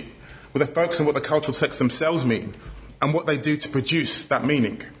Gramsci with a focus on what the cultural texts themselves mean and what they do to produce that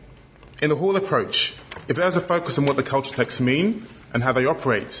meaning. In the Hall approach, if there's a focus on what the cultural texts mean and how they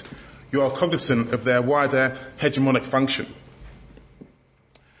operate, you are cognizant of their wider hegemonic function.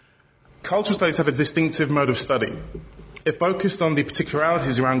 Cultural studies have a distinctive mode of study. It focused on the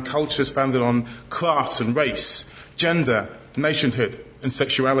particularities around cultures founded on class and race, gender, nationhood, and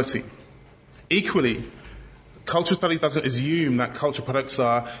sexuality. Equally, cultural studies doesn't assume that cultural products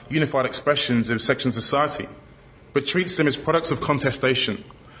are unified expressions of sections of society, but treats them as products of contestation,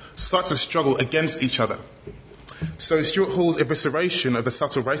 sites of struggle against each other. So Stuart Hall's evisceration of the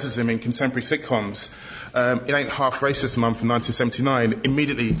subtle racism in contemporary sitcoms, It Ain't Half Racist Mum from 1979,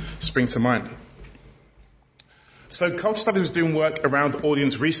 immediately spring to mind. So cultural studies was doing work around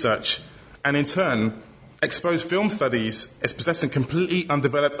audience research, and in turn exposed film studies as possessing completely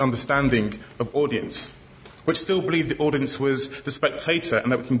undeveloped understanding of audience, which still believed the audience was the spectator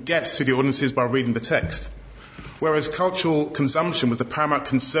and that we can guess who the audience is by reading the text. Whereas cultural consumption was the paramount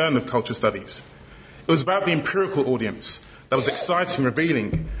concern of cultural studies. It was about the empirical audience that was exciting,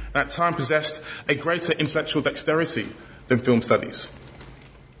 revealing, and at times possessed a greater intellectual dexterity than film studies.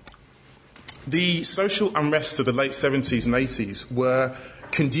 The social unrests of the late 70s and 80s were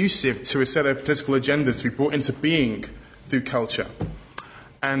conducive to a set of political agendas to be brought into being through culture.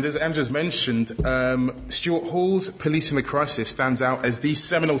 And as Andrew's mentioned, Stuart Hall's Policing the Crisis stands out as the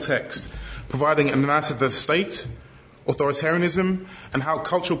seminal text, providing an analysis of the state, authoritarianism, and how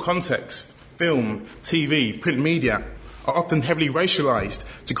cultural context, film, TV, print media, are often heavily racialized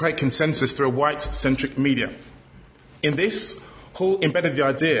to create consensus through a white-centric media. In this, Hall embedded the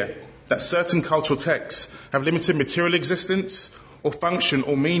idea that certain cultural texts have limited material existence or function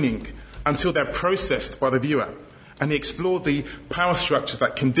or meaning until they're processed by the viewer, and he explored the power structures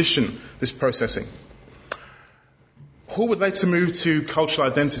that condition this processing. Hall would later move to cultural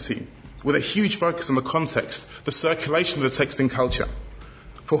identity, with a huge focus on the context, the circulation of the text in culture.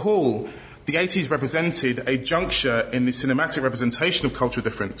 For Hall, the 80s represented a juncture in the cinematic representation of cultural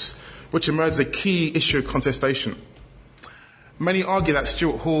difference, which emerged as a key issue of contestation. Many argue that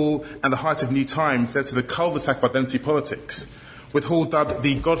Stuart Hall and the height of New Times led to the cul-de-sac of identity politics, with Hall dubbed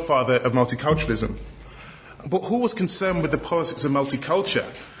the godfather of multiculturalism. But Hall was concerned with the politics of multiculture,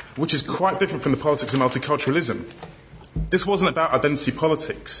 which is quite different from the politics of multiculturalism. This wasn't about identity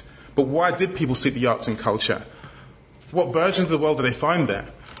politics, but why did people seek the arts and culture? What versions of the world did they find there?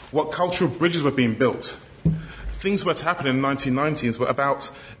 What cultural bridges were being built? Things were to happen in the 1990s were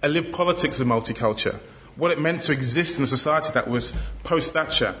about a lived politics of multiculture, what it meant to exist in a society that was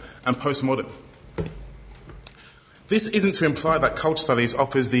post-Thatcher and post-modern. This isn't to imply that culture studies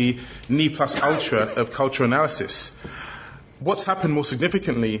offers the ne plus ultra of cultural analysis. What's happened more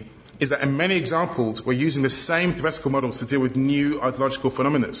significantly is that in many examples we're using the same theoretical models to deal with new ideological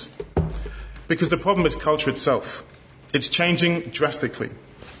phenomena. Because the problem is culture itself. It's changing drastically.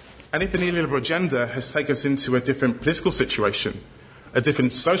 And if the neoliberal agenda has taken us into a different political situation, a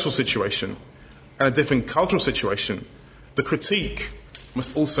different social situation, and a different cultural situation, the critique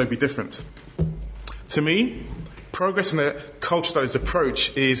must also be different. To me, progress in a culture studies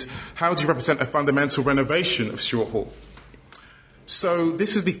approach is how do you represent a fundamental renovation of Stuart Hall? So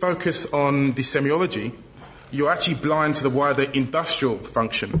this is the focus on the semiology. You're actually blind to the wider industrial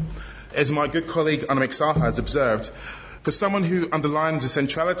function. As my good colleague Anna Saha has observed, for someone who underlines the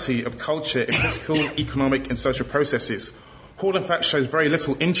centrality of culture in political, economic and social processes, Hall in fact shows very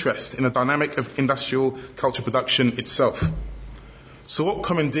little interest in the dynamic of industrial culture production itself. So what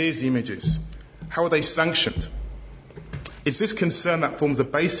commandeers the images? How are they sanctioned? It's this concern that forms the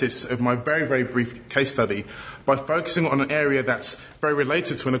basis of my very, very brief case study by focusing on an area that's very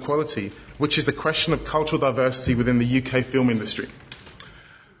related to inequality, which is the question of cultural diversity within the UK film industry.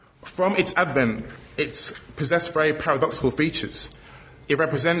 From its advent, it's possessed very paradoxical features. It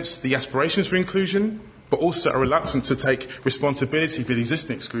represents the aspirations for inclusion, but also a reluctance to take responsibility for the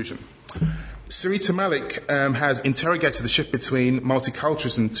existing exclusion. Sarita Malik has interrogated the shift between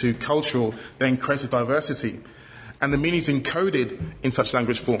multiculturalism to cultural, then creative diversity, and the meanings encoded in such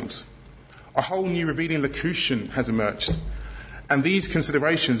language forms. A whole new revealing locution has emerged, and these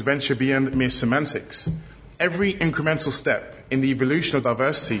considerations venture beyond mere semantics. Every incremental step in the evolution of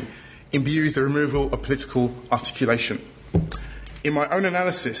diversity imbues the removal of political articulation. In my own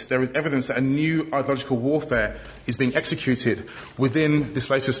analysis, there is evidence that a new ideological warfare is being executed within this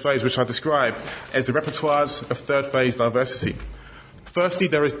latest phase, which I describe as the repertoires of third phase diversity. Firstly,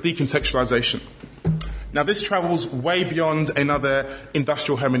 there is decontextualization. Now, this travels way beyond another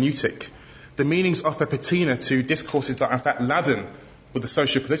industrial hermeneutic. The meanings offer patina to discourses that are in fact laden with the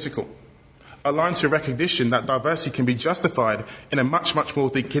socio-political, aligned to recognition that diversity can be justified in a much, much more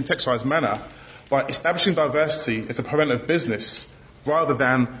decontextualized manner by establishing diversity as a proponent of business rather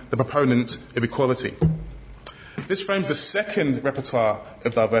than the proponent of equality. This frames the second repertoire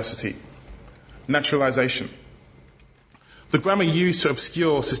of diversity, naturalization. The grammar used to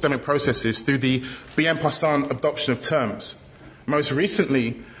obscure systemic processes through the bien passant adoption of terms. Most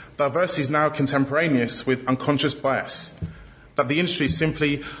recently, diversity is now contemporaneous with unconscious bias, that the industry is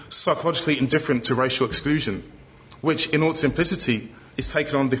simply psychologically indifferent to racial exclusion, which in all simplicity is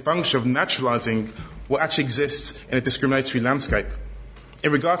taken on the function of naturalising what actually exists in a discriminatory landscape.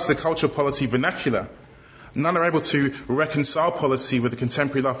 In regard to the cultural policy vernacular, none are able to reconcile policy with the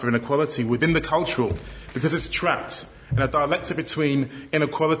contemporary life of inequality within the cultural because it's trapped in a dialectic between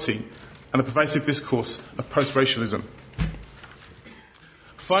inequality and the pervasive discourse of post-racialism.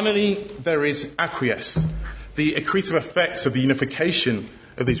 Finally, there is acquiesce, the accretive effects of the unification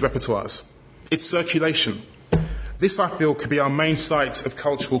of these repertoires. It's circulation. This, I feel, could be our main site of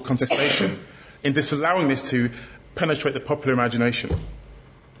cultural contestation in disallowing this to penetrate the popular imagination.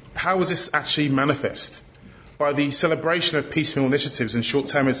 How was this actually manifest? By the celebration of piecemeal initiatives and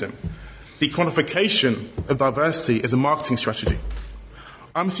short-termism, the quantification of diversity as a marketing strategy.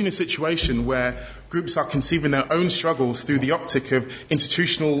 I'm seeing a situation where groups are conceiving their own struggles through the optic of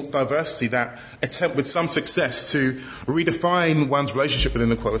institutional diversity that attempt with some success to redefine one's relationship with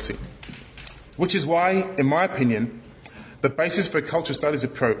inequality. Which is why, in my opinion, the basis for a cultural studies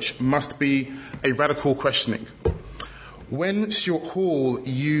approach must be a radical questioning. When Stuart Hall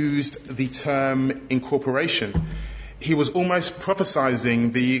used the term incorporation, he was almost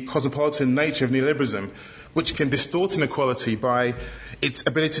prophesizing the cosmopolitan nature of neoliberalism, which can distort inequality by its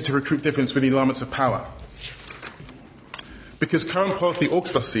ability to recruit difference within elements of power. Because current policy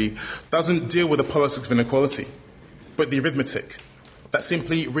orthodoxy doesn't deal with the politics of inequality, but the arithmetic that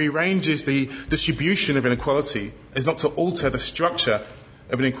simply rearranges the distribution of inequality as not to alter the structure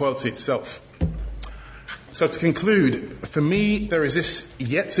of inequality itself. So to conclude, for me, there is this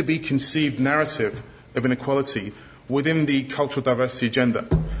yet-to-be conceived narrative of inequality within the cultural diversity agenda.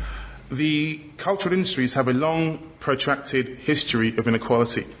 The cultural industries have a long, protracted history of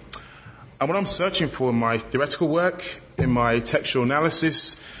inequality. And what I'm searching for in my theoretical work, in my textual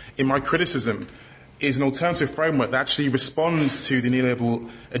analysis, in my criticism, is an alternative framework that actually responds to the neoliberal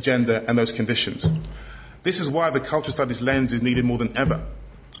agenda and those conditions. This is why the cultural studies lens is needed more than ever.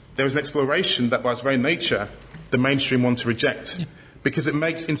 There is an exploration that, by its very nature, the mainstream want to reject, because it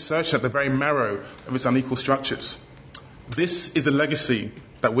makes insertion at the very marrow of its unequal structures. This is the legacy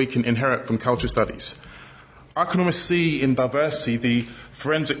that we can inherit from cultural studies. I can almost see in diversity the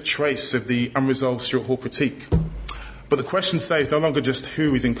forensic trace of the unresolved Stuart Hall critique. But the question today is no longer just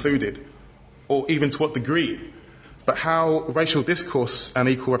who is included, or even to what degree, but how racial discourse and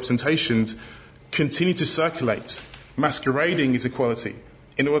equal representations continue to circulate, masquerading as equality,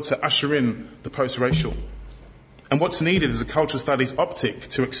 in order to usher in the post-racial. And what's needed is a cultural studies optic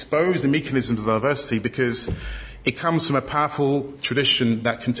to expose the mechanisms of diversity, because it comes from a powerful tradition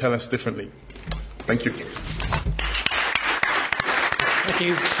that can tell us differently. Thank you. Thank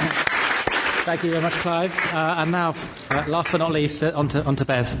you. Thank you very much, Clive. And now, last but not least, on to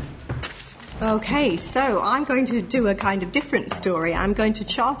Bev. Okay, so I'm going to do a kind of different story. I'm going to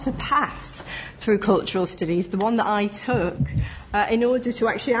chart a path through cultural studies, the one that I took, in order to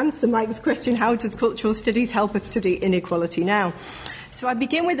actually answer Mike's question, how does cultural studies help us study inequality now? So I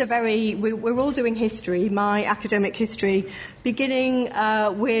begin with we're all doing history, my academic history, beginning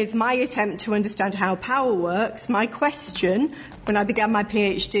with my attempt to understand how power works. My question, when I began my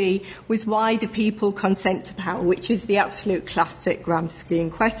PhD, was why do people consent to power, which is the absolute classic Gramscian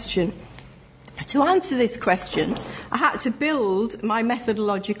question. To answer this question, I had to build my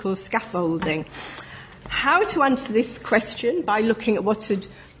methodological scaffolding. How to answer this question? By looking at what had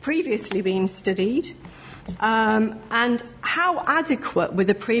previously been studied, and how adequate were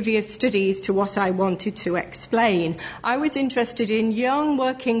the previous studies to what I wanted to explain. I was interested in young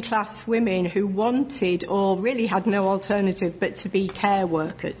working class women who wanted or really had no alternative but to be care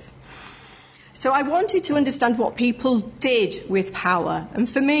workers. So I wanted to understand what people did with power. And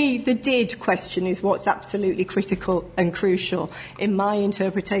for me, the did question is what's absolutely critical and crucial in my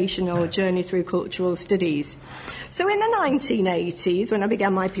interpretation or journey through cultural studies. So in the 1980s, when I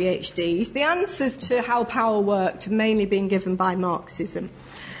began my PhDs, the answers to how power worked have mainly been given by Marxism,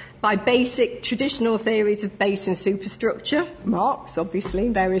 by basic traditional theories of base and superstructure, Marx, obviously,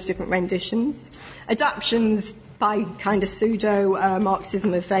 in various different renditions, adaptations by kind of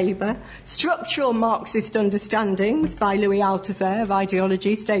pseudo-Marxism of Weber, structural Marxist understandings by Louis Althusser of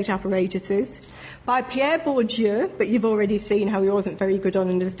ideology, state apparatuses, by Pierre Bourdieu, but you've already seen how he wasn't very good on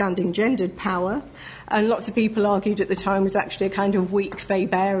understanding gendered power, and lots of people argued at the time was actually a kind of weak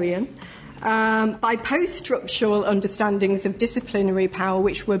Weberian, by post-structural understandings of disciplinary power,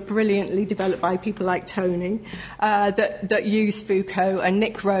 which were brilliantly developed by people like Tony, that used Foucault, and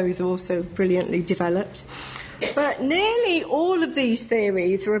Nick Rose also brilliantly developed. But nearly all of these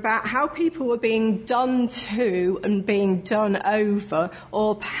theories were about how people were being done to and being done over,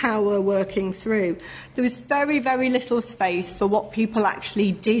 or power working through. There was very, very little space for what people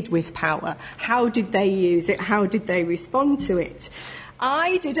actually did with power. How did they use it? How did they respond to it?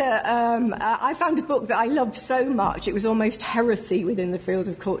 I found a book that I loved so much, it was almost heresy within the field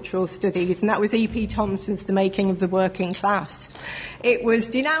of cultural studies, and that was E.P. Thompson's The Making of the Working Class. It was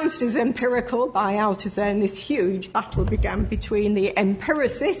denounced as empirical by Althusser, and this huge battle began between the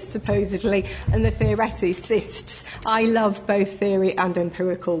empiricists, supposedly, and the theoreticists. I love both theory and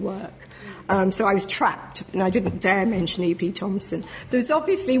empirical work. So I was trapped, and I didn't dare mention E.P. Thompson. There was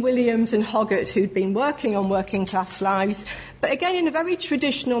obviously Williams and Hoggart who'd been working on working class lives, but again in a very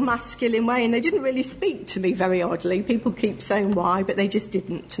traditional masculine way, and they didn't really speak to me very oddly. People keep saying why, but they just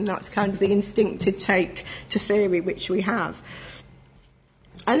didn't, and that's kind of the instinctive take to theory which we have.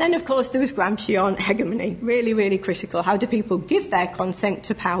 And then, of course, there was Gramsci on hegemony, really, really critical. How do people give their consent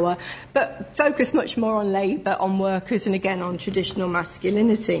to power, but focus much more on labour, on workers, and again on traditional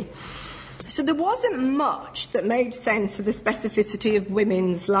masculinity. So there wasn't much that made sense of the specificity of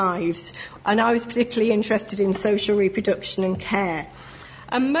women's lives, and I was particularly interested in social reproduction and care.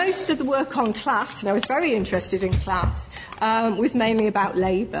 And most of the work on class, and I was very interested in class, was mainly about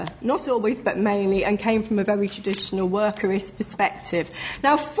labour. Not always, but mainly, and came from a very traditional workerist perspective.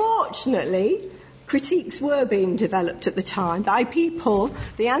 Now, fortunately, critiques were being developed at the time by people,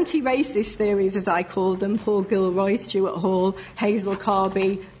 the anti-racist theories, as I called them, Paul Gilroy, Stuart Hall, Hazel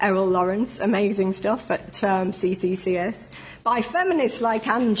Carby, Errol Lawrence, amazing stuff at CCCS, by feminists like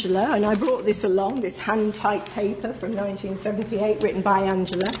Angela, and I brought this along, this hand-typed paper from 1978 written by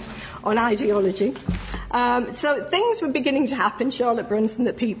Angela on ideology. So things were beginning to happen, Charlotte Brunson,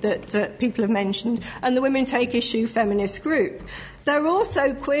 that people have mentioned, and the Women Take Issue feminist group. There were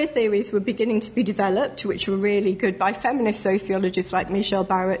also queer theories were beginning to be developed, which were really good, by feminist sociologists like Michelle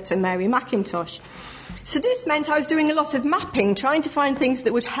Barrett and Mary McIntosh. So this meant I was doing a lot of mapping, trying to find things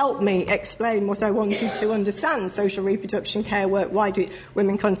that would help me explain what I wanted to understand: social reproduction, care work, why do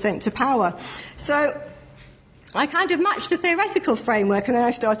women consent to power. So I kind of matched a theoretical framework, and then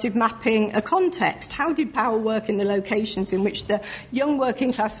I started mapping a context. How did power work in the locations in which the young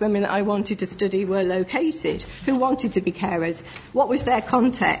working class women that I wanted to study were located, who wanted to be carers? What was their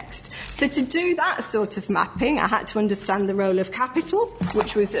context? So to do that sort of mapping, I had to understand the role of capital,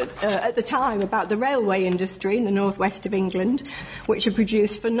 which was at the time about the railway industry in the northwest of England, which had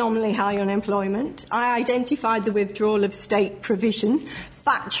produced phenomenally high unemployment. I identified the withdrawal of state provision.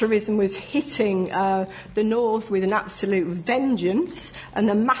 Thatcherism was hitting the north with an absolute vengeance, and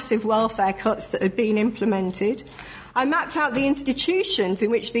the massive welfare cuts that had been implemented. I mapped out the institutions in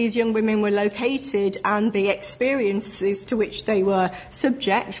which these young women were located and the experiences to which they were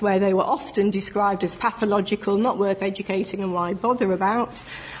subject, where they were often described as pathological, not worth educating, and why bother about.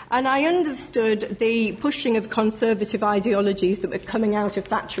 And I understood the pushing of conservative ideologies that were coming out of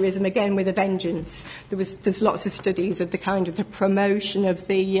Thatcherism, again with a vengeance. There's lots of studies of the kind of the promotion of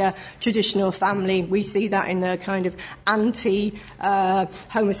the traditional family. We see that in the kind of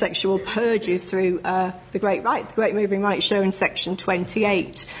anti-homosexual purges through the Great Moving Right show in section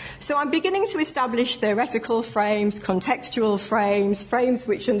 28. So I'm beginning to establish theoretical frames, contextual frames, frames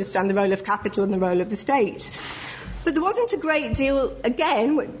which understand the role of capital and the role of the state. But there wasn't a great deal,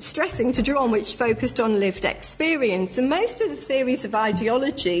 again, stressing to draw on, which focused on lived experience. And most of the theories of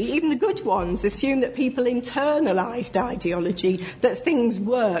ideology, even the good ones, assume that people internalised ideology, that things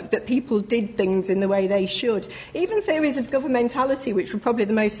work, that people did things in the way they should. Even theories of governmentality, which were probably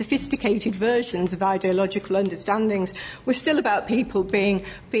the most sophisticated versions of ideological understandings, were still about people people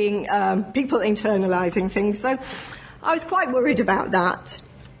internalising things. So I was quite worried about that.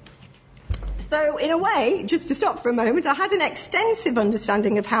 So, in a way, just to stop for a moment, I had an extensive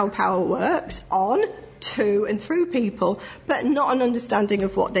understanding of how power works on, to and through people, but not an understanding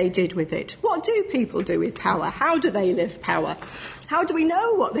of what they did with it. What do people do with power? How do they live power? How do we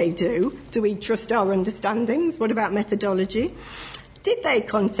know what they do? Do we trust our understandings? What about methodology? Did they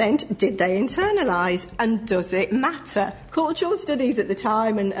consent? Did they internalise? And does it matter? Cultural studies at the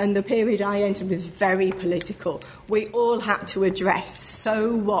time and the period I entered was very political. We all had to address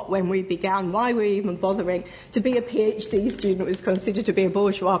so what when we began, why were we even bothering. To be a PhD student was considered to be a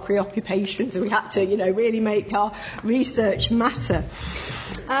bourgeois preoccupation, so we had to, really make our research matter.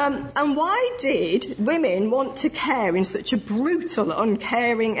 And why did women want to care in such a brutal,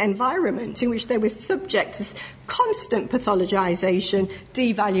 uncaring environment in which they were subject to constant pathologisation,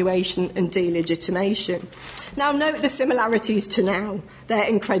 devaluation and delegitimation? Now, note the similarities to now. They're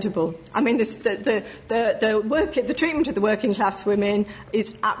incredible. I mean, the treatment of the working class women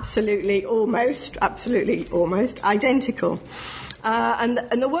is absolutely almost identical.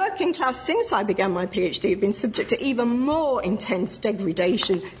 And the working class, since I began my PhD, have been subject to even more intense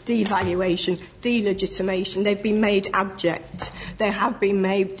degradation, devaluation, delegitimation. They've been made abject. They have been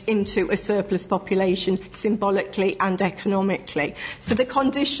made into a surplus population symbolically and economically. So the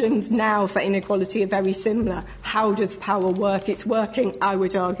conditions now for inequality are very similar. How does power work? It's working, I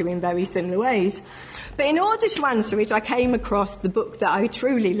would argue, in very similar ways. But in order to answer it, I came across the book that I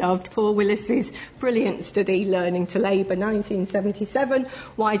truly loved, Paul Willis's brilliant study, Learning to Labour, 1977,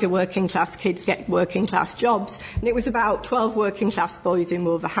 Why Do Working Class Kids Get Working Class Jobs? And it was about 12 working class boys in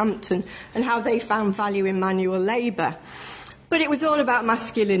Wolverhampton and how they found value in manual labour. But it was all about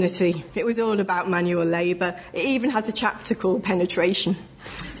masculinity. It was all about manual labour. It even has a chapter called Penetration.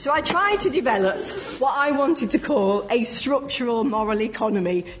 So I tried to develop what I wanted to call a structural moral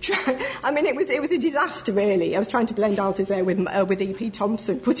economy. I mean, it was a disaster, really. I was trying to blend Althusser with E.P.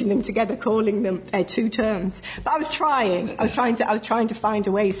 Thompson, putting them together, calling them their two terms. But I was trying. I was trying to find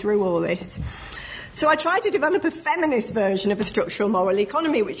a way through all this. So I tried to develop a feminist version of a structural moral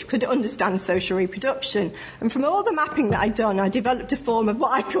economy which could understand social reproduction. And from all the mapping that I'd done, I developed a form of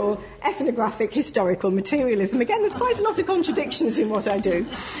what I call ethnographic historical materialism. Again, there's quite a lot of contradictions in what I do.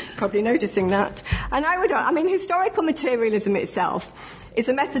 Probably noticing that. And historical materialism itself is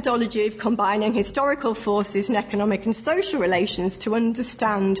a methodology of combining historical forces and economic and social relations to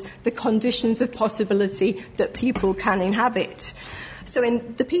understand the conditions of possibility that people can inhabit. So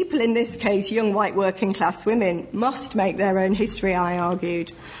the people in this case, young white working class women, must make their own history, I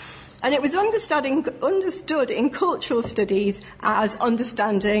argued. And it was understood in cultural studies as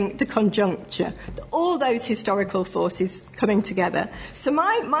understanding the conjuncture, all those historical forces coming together. So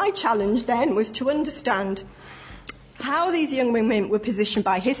my challenge then was to understand how these young women were positioned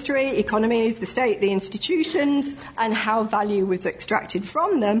by history, economies, the state, the institutions, and how value was extracted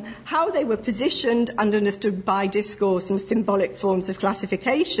from them, how they were positioned and understood by discourse and symbolic forms of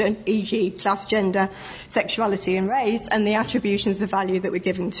classification, e.g. class, gender, sexuality and race, and the attributions of value that were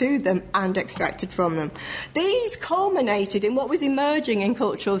given to them and extracted from them. These culminated in what was emerging in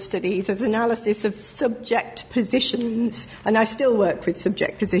cultural studies as analysis of subject positions, and I still work with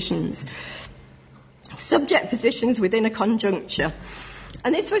subject positions. Subject positions within a conjuncture.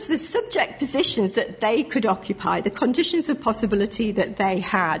 And this was the subject positions that they could occupy, the conditions of possibility that they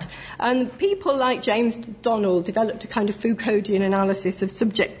had. And people like James Donald developed a kind of Foucauldian analysis of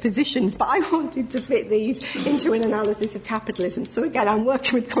subject positions, but I wanted to fit these into an analysis of capitalism. So again, I'm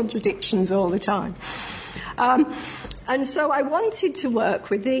working with contradictions all the time. And so I wanted to work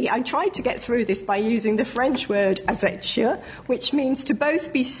with I tried to get through this by using the French word asexia, which means to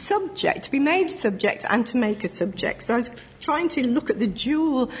both be subject, to be made subject, and to make a subject. So I was trying to look at the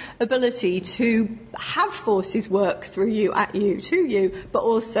dual ability to have forces work through you, at you, to you, but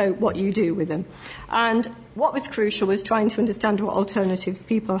also what you do with them. And what was crucial was trying to understand what alternatives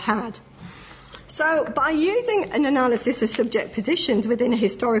people had. So by using an analysis of subject positions within a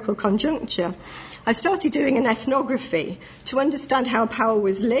historical conjuncture, I started doing an ethnography to understand how power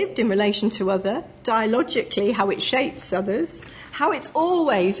was lived in relation to other, dialogically how it shapes others, how it's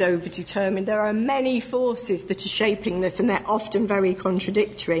always overdetermined. There are many forces that are shaping this, and they're often very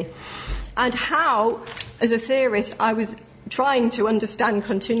contradictory. And how, as a theorist, I was trying to understand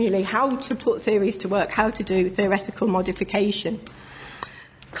continually how to put theories to work, how to do theoretical modification.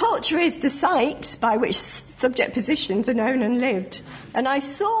 Culture is the site by which subject positions are known and lived. And I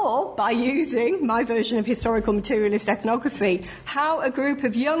saw, by using my version of historical materialist ethnography, how a group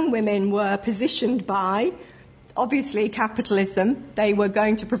of young women were positioned by, obviously, capitalism. They were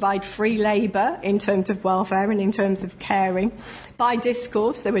going to provide free labour in terms of welfare and in terms of caring. By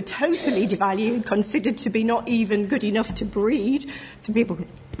discourse, they were totally devalued, considered to be not even good enough to breed, some people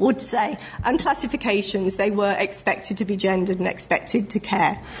would say. And classifications, they were expected to be gendered and expected to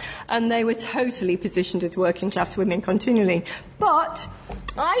care. And they were totally positioned as working class women continually. But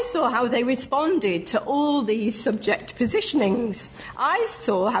I saw how they responded to all these subject positionings. I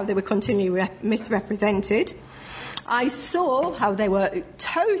saw how they were continually misrepresented. I saw how they were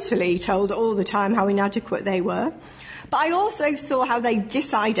totally told all the time how inadequate they were. But I also saw how they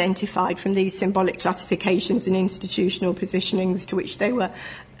disidentified from these symbolic classifications and institutional positionings to which they were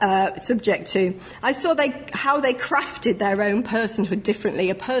subject to. I saw how they crafted their own personhood differently,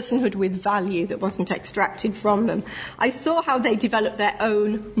 a personhood with value that wasn't extracted from them. I saw how they developed their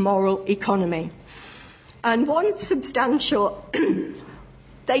own moral economy. And one substantial...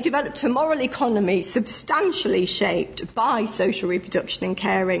 They developed a moral economy substantially shaped by social reproduction and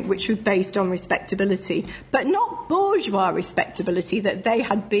caring, which was based on respectability, but not bourgeois respectability that they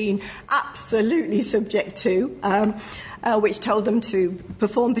had been absolutely subject to, which told them to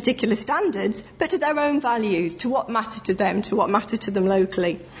perform particular standards, but to their own values, to what mattered to them, to what mattered to them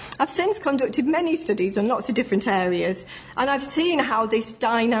locally. I've since conducted many studies on lots of different areas, and I've seen how this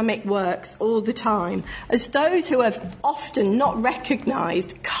dynamic works all the time, as those who have often not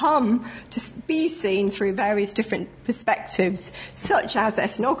recognised come to be seen through various different perspectives, such as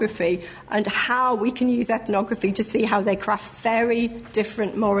ethnography, and how we can use ethnography to see how they craft very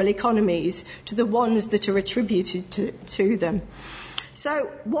different moral economies to the ones that are attributed to them. So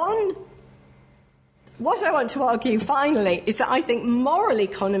what I want to argue finally is that I think moral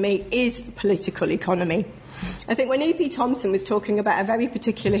economy is political economy. I think when E.P. Thompson was talking about a very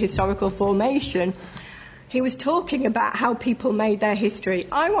particular historical formation, he was talking about how people made their history.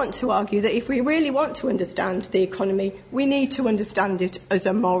 I want to argue that if we really want to understand the economy, we need to understand it as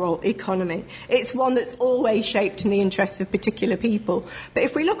a moral economy. It's one that's always shaped in the interests of particular people. But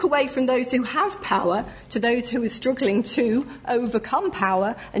if we look away from those who have power to those who are struggling to overcome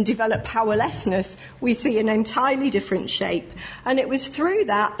power and develop powerlessness, we see an entirely different shape. And it was through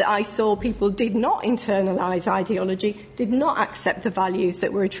that I saw people did not internalise ideology, did not accept the values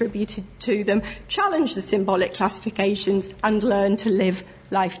that were attributed to them, challenge the symbolic classifications, and learn to live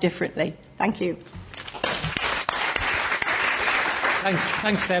life differently. Thank you.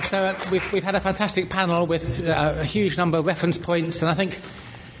 Thanks, Bev. So we've had a fantastic panel with a huge number of reference points, and I think,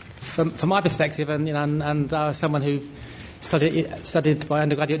 from my perspective, and someone who studied my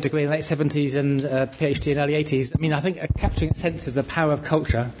undergraduate degree in the late 70s and PhD in the early 80s, I think capturing a sense of the power of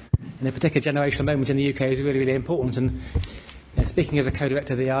culture in a particular generational moment in the UK is really, really important. And speaking as a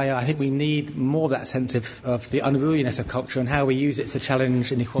co-director of the IIR, I think we need more of that sense of the unruliness of culture and how we use it to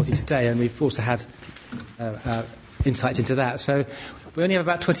challenge inequality today. And we've also had insights into that. So we only have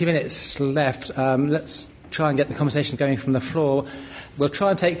about 20 minutes left. Let's try and get the conversation going from the floor. We'll try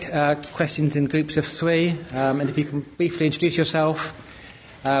and take questions in groups of 3. And if you can briefly introduce yourself.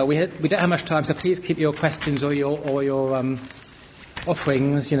 We don't have much time, so please keep your questions or your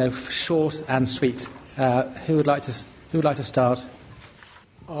offerings, short and sweet. Who would like to start?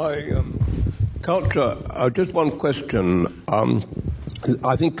 Culture. Just one question.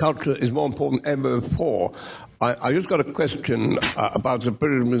 I think culture is more important than ever before. I just got a question about the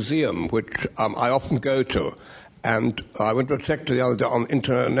British Museum, which I often go to. And I went to a lecture the other day on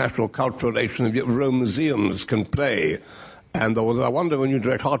international cultural relations that Rome museums can play. And I wonder when you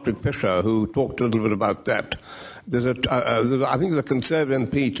direct Hartwig Fischer, who talked a little bit about that. I think there's a Conservative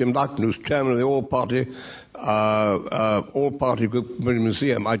MP, Tim Luckton, who's chairman of the All-Party Group British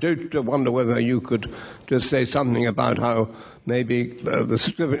Museum. I do wonder whether you could just say something about how maybe the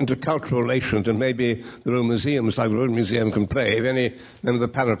sort of intercultural relations and maybe the Royal Museums, like the Royal Museum, can play. If any member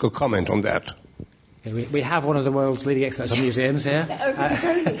of the panel could comment on that. Okay, we have one of the world's leading experts on museums here. Over to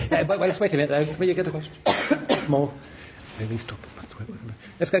Tony. Wait a minute, though. Will you get the question? More. Stop.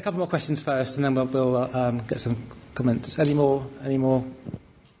 Let's get a couple more questions first, and then we'll get some comments. Any more?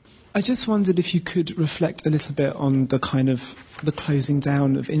 I just wondered if you could reflect a little bit on the kind of the closing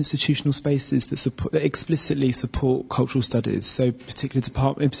down of institutional spaces that explicitly support cultural studies. So, particularly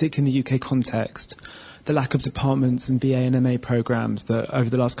in the UK context, the lack of departments and BA and MA programs that over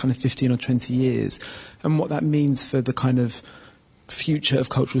the last kind of 15 or 20 years, and what that means for the kind of future of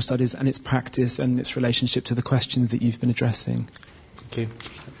cultural studies and its practice and its relationship to the questions that you've been addressing. Okay.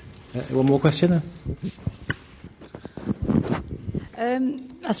 One more question?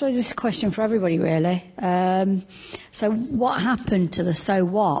 I suppose this is a question for everybody, really. So what happened to the so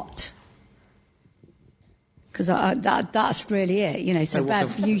what? Because that's really it, you know. So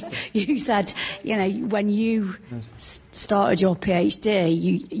Bev, you said, you know, when you started your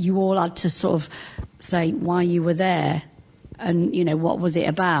PhD, you all had to sort of say why you were there, and you know what was it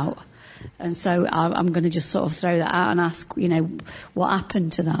about. And so I'm going to just sort of throw that out and ask, you know, what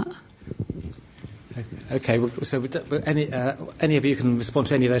happened to that. Okay, so any of you can respond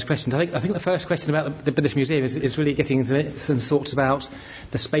to any of those questions. I think the first question about the British Museum is really getting into some thoughts about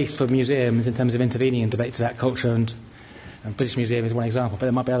the space for museums in terms of intervening in debates about culture, and British Museum is one example, but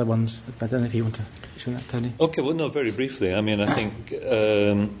there might be other ones. I don't know if you want to show that, Tony. Okay, well, no, very briefly. I mean, I think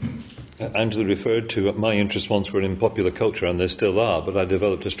Angela referred to my interests once were in popular culture, and they still are, but I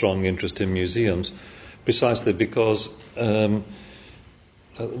developed a strong interest in museums precisely because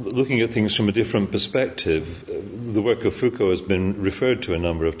looking at things from a different perspective, the work of Foucault has been referred to a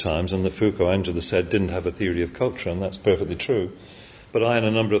number of times, and that Foucault, Angela said, didn't have a theory of culture, and that's perfectly true. But I and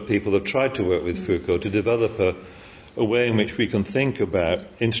a number of people have tried to work with Foucault to develop a way in which we can think about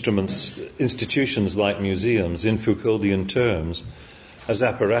institutions like museums in Foucauldian terms as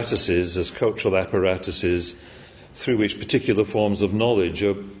apparatuses, as cultural apparatuses through which particular forms of knowledge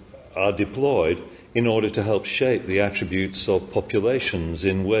are deployed in order to help shape the attributes of populations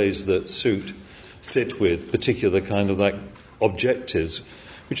in ways that fit with particular kind of like objectives,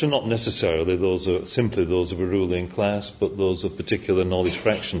 which are not necessarily simply those of a ruling class, but those of particular knowledge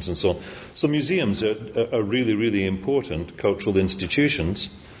fractions and so on. So museums are really, really important cultural institutions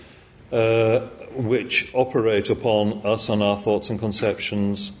which operate upon us and our thoughts and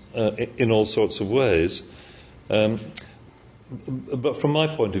conceptions in all sorts of ways. But from my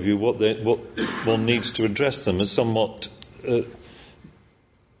point of view, what one needs to address them is somewhat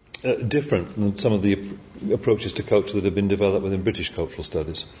different than some of the approaches to culture that have been developed within British cultural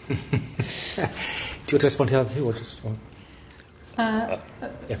studies. Do you want to respond to the other two, or just one?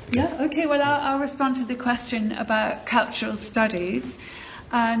 Yeah, okay, well, I'll respond to the question about cultural studies.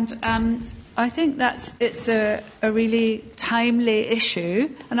 And I think it's a really timely issue,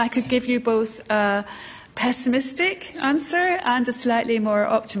 and I could give you both a pessimistic answer and a slightly more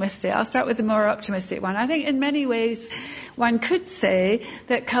optimistic. I'll start with the more optimistic one. I think in many ways one could say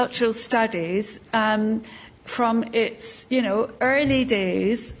that cultural studies from its early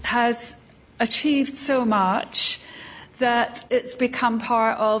days has achieved so much that it's become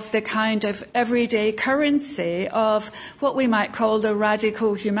part of the kind of everyday currency of what we might call the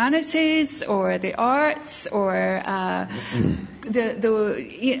radical humanities or the arts, or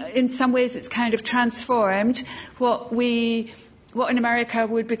in some ways it's kind of transformed what in America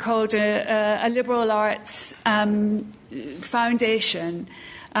would be called a liberal arts foundation.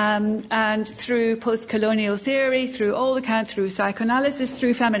 And through post-colonial theory, through psychoanalysis,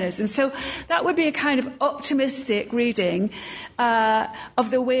 through feminism. So that would be a kind of optimistic reading of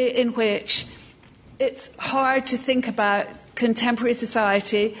the way in which it's hard to think about contemporary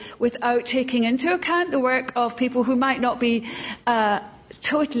society without taking into account the work of people who might not be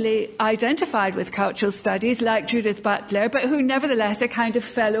totally identified with cultural studies, like Judith Butler, but who nevertheless are kind of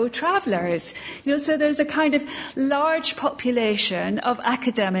fellow travellers. So there's a kind of large population of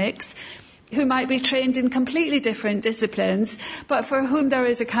academics who might be trained in completely different disciplines, but for whom there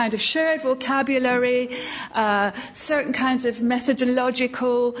is a kind of shared vocabulary, certain kinds of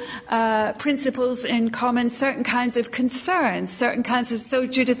methodological principles in common, certain kinds of concerns, so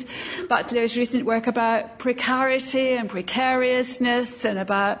Judith Butler's recent work about precarity and precariousness and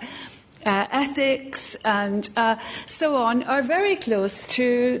about ethics and so on are very close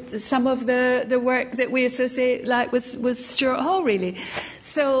to some of the work that we associate like with Stuart Hall, really.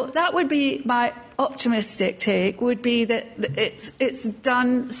 So that would be my optimistic take, would be that it's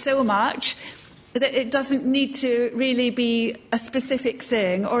done so much that it doesn't need to really be a specific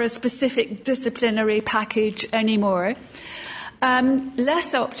thing or a specific disciplinary package anymore.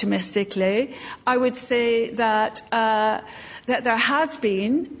 Less optimistically, I would say that that there has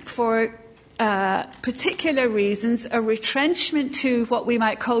been, for particular reasons, a retrenchment to what we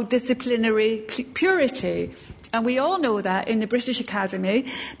might call disciplinary purity. And we all know that in the British Academy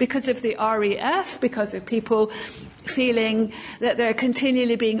because of the REF, because of people feeling that they're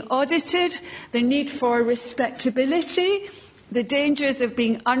continually being audited, the need for respectability, the dangers of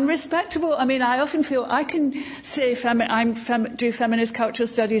being unrespectable. I mean, I often feel I can say do feminist cultural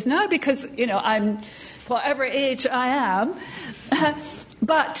studies now because, I'm whatever age I am.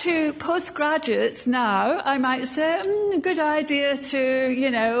 But to postgraduates now, I might say, good idea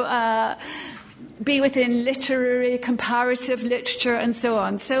to, be within literary, comparative literature, and so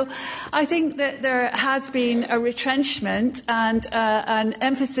on. So I think that there has been a retrenchment and an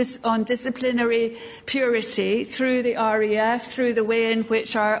emphasis on disciplinary purity through the REF, through the way in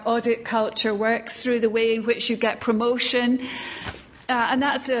which our audit culture works, through the way in which you get promotion. And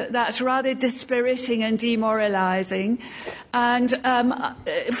that's rather dispiriting and demoralising. And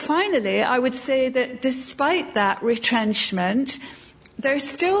finally, I would say that despite that retrenchment, there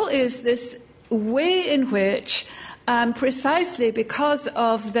still is this way in which, precisely because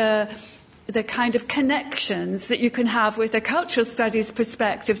of the kind of connections that you can have with a cultural studies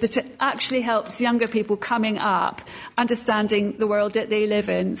perspective, that it actually helps younger people coming up understanding the world that they live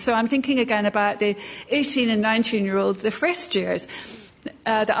in. So I'm thinking again about the 18 and 19-year-olds, the first years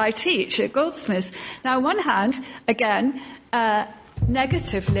that I teach at Goldsmiths. Now, on one hand, again,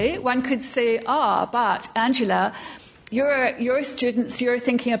 negatively, one could say, but Angela, your students, you're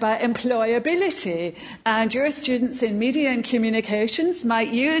thinking about employability, and your students in media and communications might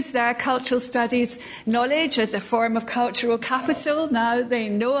use their cultural studies knowledge as a form of cultural capital. Now they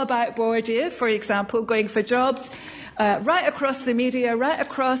know about Bourdieu, for example, going for jobs right across the media, right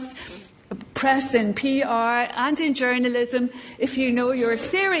across press and PR and in journalism. If you know your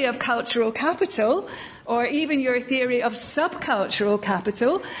theory of cultural capital, or even your theory of subcultural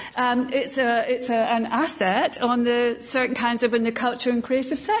capital, it's an asset on the certain kinds of in the culture and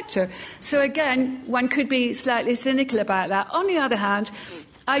creative sector. So again, one could be slightly cynical about that. On the other hand,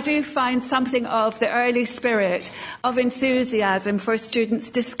 I do find something of the early spirit of enthusiasm for students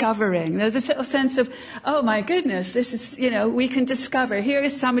discovering. There's a sort of sense of, oh my goodness, this is, we can discover. Here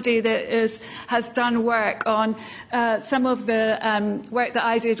is somebody that has done work on some of the work that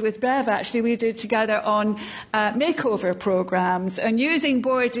I did with Bev, actually, we did together on makeover programs and using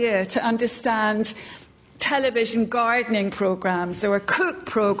Bourdieu to understand television gardening programs or cook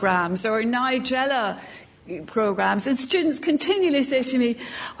programs or Nigella programs, and students continually say to me,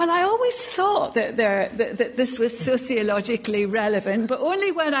 well, I always thought that this was sociologically relevant, but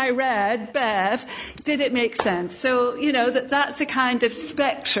only when I read Bev did it make sense. So, that's a kind of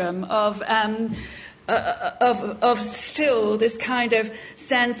spectrum of still this kind of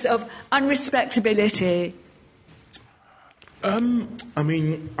sense of unrespectability.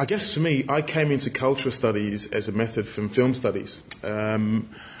 I guess for me, I came into cultural studies as a method from film studies.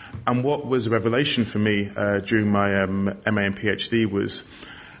 And what was a revelation for me during my MA and PhD was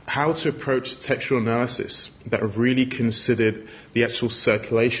how to approach textual analysis that really considered the actual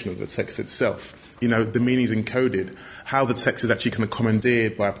circulation of the text itself. The meanings encoded, how the text is actually kind of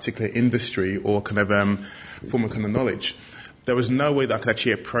commandeered by a particular industry or kind of form of kind of knowledge. There was no way that I could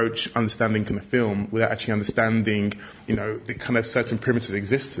actually approach understanding kind of film without actually understanding, the kind of certain primitives that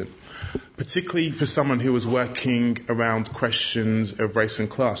existed. Particularly for someone who was working around questions of race and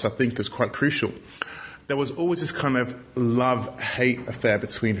class, I think was quite crucial. There was always this kind of love-hate affair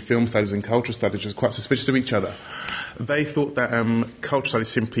between film studies and cultural studies, which was quite suspicious of each other. They thought that cultural studies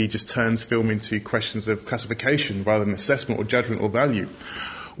simply just turns film into questions of classification rather than assessment or judgment or value.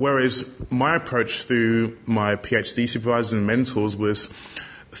 Whereas my approach through my PhD supervisors and mentors was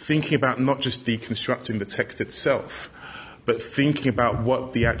thinking about not just deconstructing the text itself, but thinking about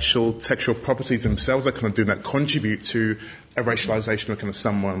what the actual textual properties themselves are kind of doing that contribute to a racialization of kind of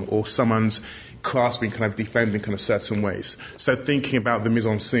someone or someone's class being kind of defended in kind of certain ways. So thinking about the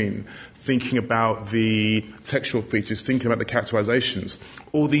mise-en-scene, thinking about the textual features, thinking about the characterizations,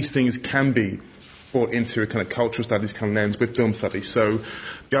 all these things can be brought into a kind of cultural studies kind of lens with film studies. So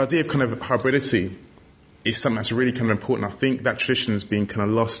the idea of kind of hybridity is something that's really kind of important. I think that tradition has been kind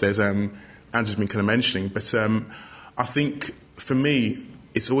of lost, as Andrew's been kind of mentioning. But I think, for me,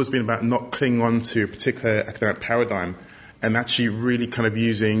 it's always been about not clinging on to a particular academic paradigm and actually really kind of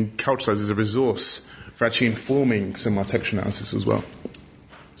using cultural studies as a resource for actually informing some of our textual analysis as well.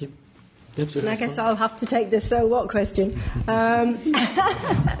 And I guess I'll have to take the so what question. It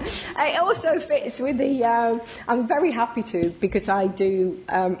also fits with the... I'm very happy to, because I do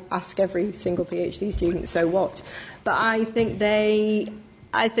ask every single PhD student, so what? But I think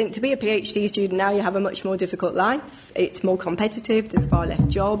to be a PhD student now, you have a much more difficult life. It's more competitive. There's far less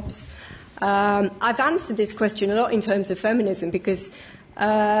jobs. I've answered this question a lot in terms of feminism because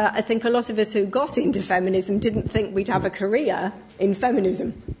I think a lot of us who got into feminism didn't think we'd have a career in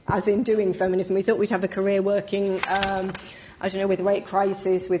feminism, as in doing feminism. We thought we'd have a career working, with rape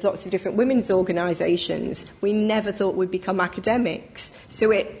crisis, with lots of different women's organisations. We never thought we'd become academics. So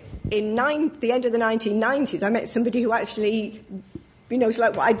the end of the 1990s, I met somebody who actually... it's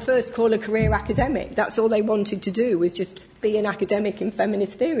like what I'd first call a career academic. That's all they wanted to do, was just be an academic in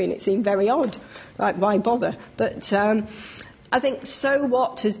feminist theory, and it seemed very odd. Like, why bother? But I think so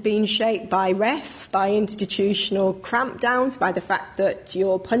what has been shaped by REF, by institutional crampdowns, by the fact that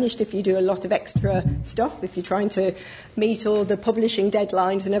you're punished if you do a lot of extra stuff, if you're trying to meet all the publishing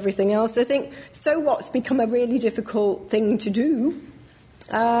deadlines and everything else. I think so what's become a really difficult thing to do.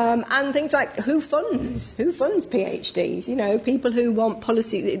 And things like who funds PhDs? People who want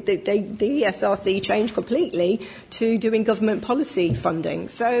policy. The ESRC changed completely to doing government policy funding.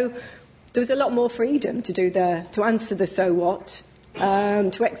 So there was a lot more freedom to answer the so what,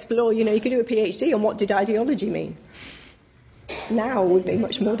 to explore. You could do a PhD on what did ideology mean. Now would be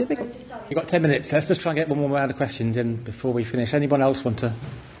much more difficult. You've got 10 minutes. Let's just try and get one more round of questions in before we finish. Anyone else want to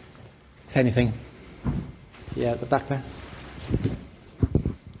say anything? Yeah, at the back there.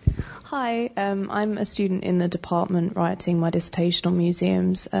 Hi, I'm a student in the department writing my dissertation on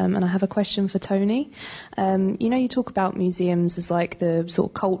museums, and I have a question for Tony. You talk about museums as like the sort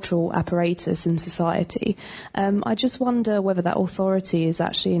of cultural apparatus in society. I just wonder whether that authority is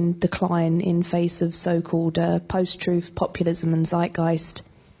actually in decline in face of so-called post-truth populism and zeitgeist.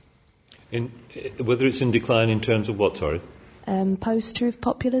 Whether it's in decline in terms of what, sorry? Post-truth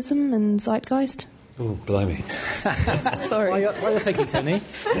populism and zeitgeist. Oh, blimey. Sorry. What are you thinking, Tony?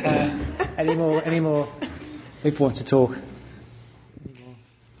 Any more people want to talk?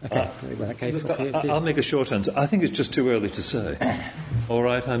 Okay, in that case, I'll make a short answer. I think it's just too early to say. All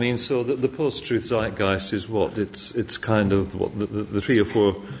right, so the post-truth zeitgeist is what? It's kind of what the 3 or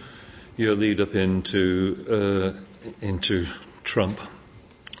 4 year lead up into Trump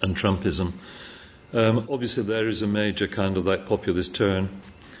and Trumpism. Obviously, there is a major kind of like populist turn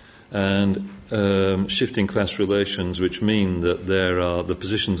and shifting class relations, which mean that there are the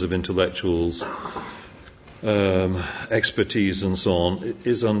positions of intellectuals, expertise and so on,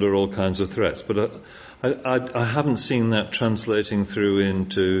 is under all kinds of threats. But I haven't seen that translating through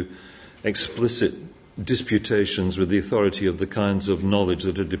into explicit disputations with the authority of the kinds of knowledge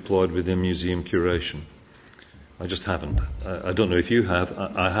that are deployed within museum curation. I just haven't. I don't know if you have.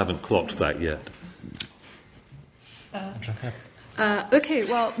 I haven't clocked that yet. Okay,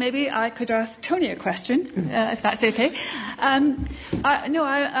 well, maybe I could ask Tony a question, if that's okay. I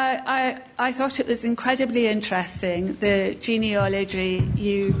thought it was incredibly interesting, the genealogy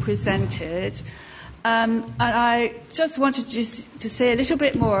you presented. And I just wanted to say a little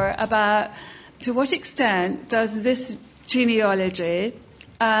bit more about to what extent does this genealogy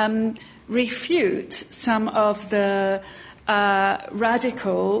refute some of the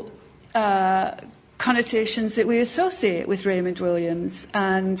radical connotations that we associate with Raymond Williams.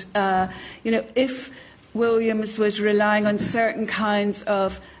 And, if Williams was relying on certain kinds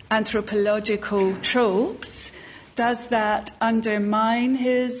of anthropological tropes, does that undermine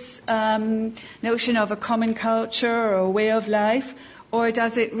his notion of a common culture or a way of life, or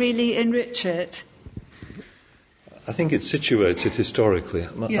does it really enrich it? I think it situates it historically.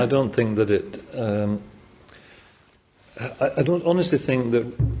 Yeah. I don't think that it... I don't honestly think that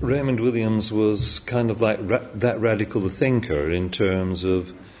Raymond Williams was kind of like that radical a thinker in terms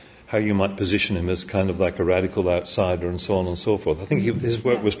of how you might position him as kind of like a radical outsider and so on and so forth. I think his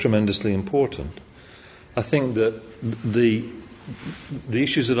work was tremendously important. I think that the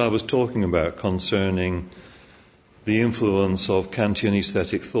issues that I was talking about concerning the influence of Kantian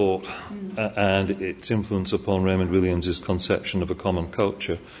aesthetic thought and its influence upon Raymond Williams's conception of a common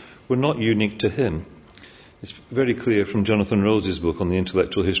culture were not unique to him. It's very clear from Jonathan Rose's book on the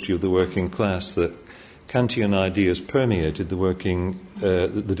intellectual history of the working class that Kantian ideas permeated the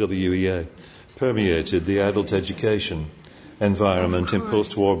WEA, permeated the adult education environment in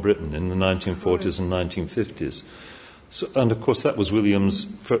post-war Britain in the 1940s and 1950s. So, and of course that was Williams,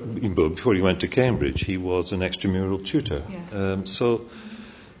 before he went to Cambridge, he was an extramural tutor. Yeah. So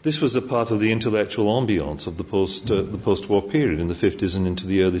this was a part of the intellectual ambience of the post-war period in the 50s and into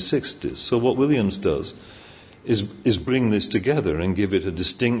the early 60s. So what Williams does is bring this together and give it a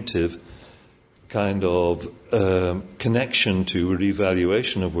distinctive kind of connection to a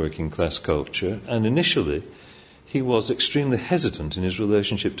revaluation of working class culture. And initially, he was extremely hesitant in his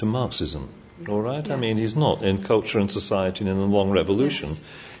relationship to Marxism. All right? Yes. I mean, he's not in Culture and Society and in the Long Revolution. Yes.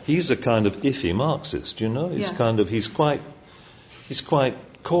 He's a kind of iffy Marxist, you know? He's quite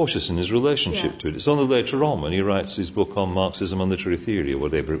cautious in his relationship to it. It's only later on when he writes his book on Marxism and literary theory, or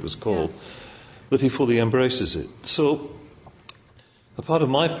whatever it was called, that he fully embraces it. So a part of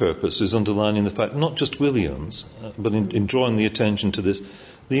my purpose is underlining the fact, not just Williams, but in drawing the attention to this,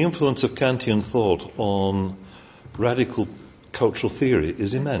 the influence of Kantian thought on radical cultural theory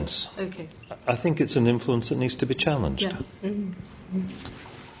is immense. Okay. I think it's an influence that needs to be challenged. Yeah. Mm-hmm.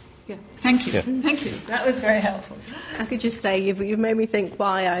 Yeah. Thank you. Yeah. Thank you. That was very helpful. I could just say you've made me think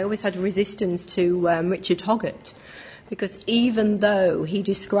why I always had resistance to Richard Hoggart, because even though he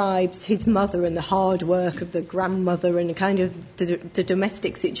describes his mother and the hard work of the grandmother and kind of the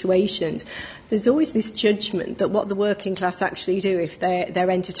domestic situations, there's always this judgment that what the working class actually do if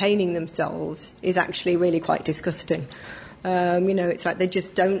they're entertaining themselves is actually really quite disgusting. It's like they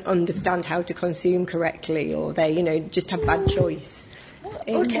just don't understand how to consume correctly, or they, just have bad choice.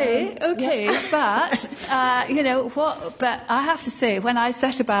 Okay, but But I have to say, when I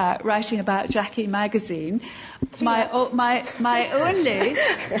set about writing about Jackie magazine, my only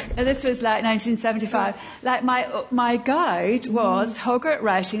this was like 1975. Like my guide was Hogarth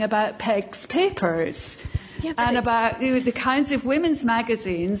writing about Peg's Papers. Yeah, and about the kinds of women's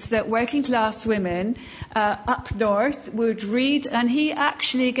magazines that working class women up north would read, and he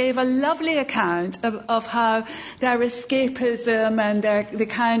actually gave a lovely account of how their escapism and the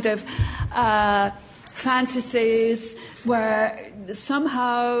kind of fantasies were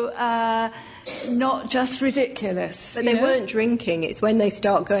somehow not just ridiculous. But they weren't drinking. It's when they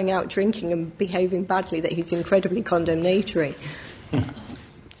start going out drinking and behaving badly that he's incredibly condemnatory.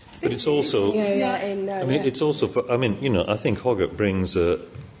 But it's also, it's also. I think Hogarth brings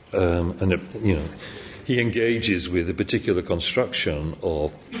he engages with a particular construction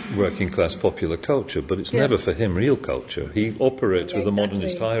of working class popular culture, but it's never for him real culture. He operates with a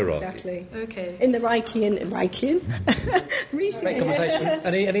modernist hierarchy. Exactly. Okay. In the Reichian. Great conversation.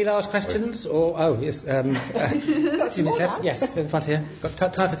 Any last questions? Or yes, yes, in front here.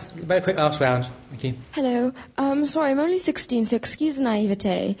 Got time for a very quick last round. Thank you. Hello. Sorry, I'm only 16, so excuse the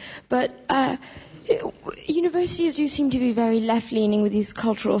naivete, but universities do seem to be very left-leaning with these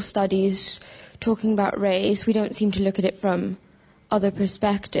cultural studies talking about race. We don't seem to look at it from other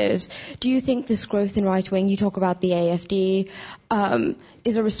perspectives. Do you think this growth in right-wing, you talk about the AFD,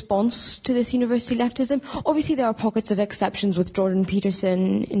 is a response to this university leftism? Obviously there are pockets of exceptions with Jordan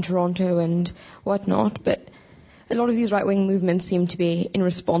Peterson in Toronto and whatnot, but a lot of these right-wing movements seem to be in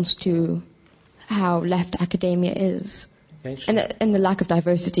response to how left academia is, and the lack of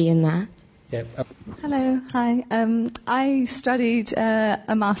diversity in that. Yeah. Hello, hi. I studied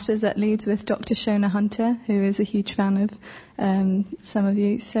a master's at Leeds with Dr. Shona Hunter, who is a huge fan of some of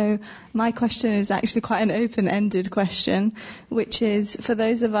you. So my question is actually quite an open-ended question, which is, for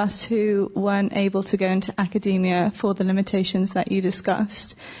those of us who weren't able to go into academia for the limitations that you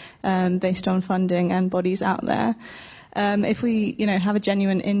discussed, based on funding and bodies out there, if we, have a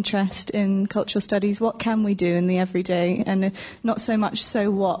genuine interest in cultural studies, what can we do in the everyday? And not so much so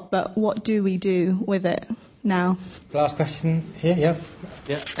what, but what do we do with it now? Last question here,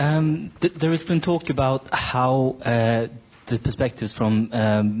 yeah. There has been talk about how the perspectives from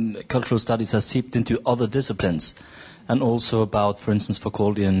cultural studies have seeped into other disciplines, and also about, for instance,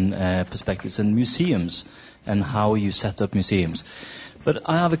 Foucauldian perspectives and museums, and how you set up museums. But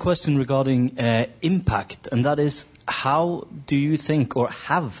I have a question regarding impact, and that is, how do you think, or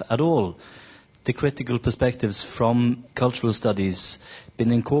have at all, the critical perspectives from cultural studies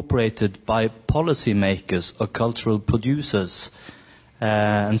been incorporated by policymakers or cultural producers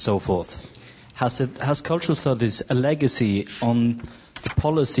and so forth? Has cultural studies a legacy on the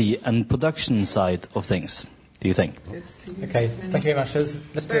policy and production side of things, do you think? Okay, thank you very much.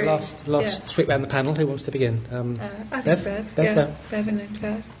 Let's do a last sweep round the panel. Who wants to begin? I think Bev and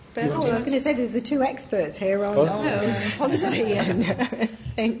Claire. I was going to say there's the two experts here on policy and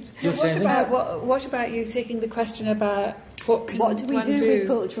things. What about you taking the question about what do we do with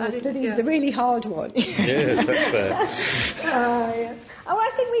cultural studies? The really hard one. Yes, that's fair.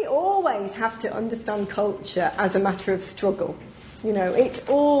 I think we always have to understand culture as a matter of struggle. It's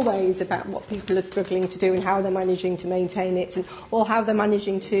always about what people are struggling to do and how they're managing to maintain it, or how they're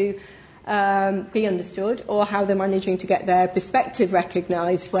managing to be understood, or how they're managing to get their perspective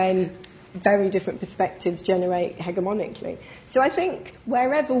recognised when very different perspectives generate hegemonically. So I think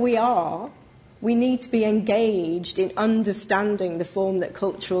wherever we are, we need to be engaged in understanding the form that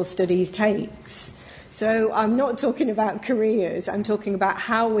cultural studies takes. So I'm not talking about careers, I'm talking about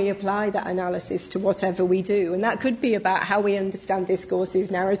how we apply that analysis to whatever we do. And that could be about how we understand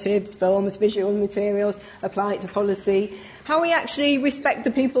discourses, narratives, films, visual materials, apply it to policy, how we actually respect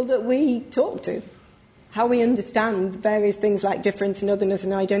the people that we talk to, how we understand various things like difference and otherness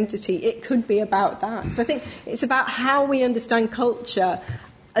and identity. It could be about that. So I think it's about how we understand culture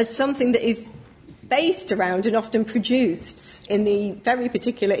as something that is based around and often produced in the very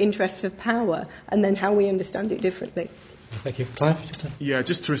particular interests of power, and then how we understand it differently. Thank you. Clive? Yeah,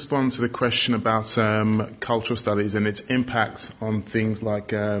 just to respond to the question about cultural studies and its impact on things like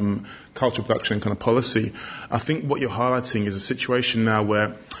cultural production and kind of policy, I think what you're highlighting is a situation now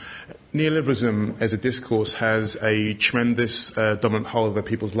where neoliberalism as a discourse has a tremendous dominant hold over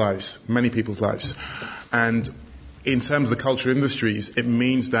people's lives, many people's lives. And in terms of the cultural industries, it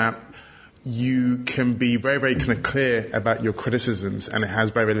means that you can be very, very kind of clear about your criticisms, and it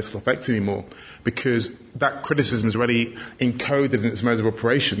has very, very little effect anymore because that criticism is already encoded in its mode of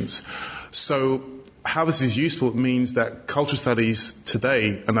operations. So how this is useful means that cultural studies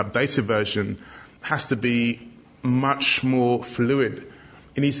today, an updated version, has to be much more fluid.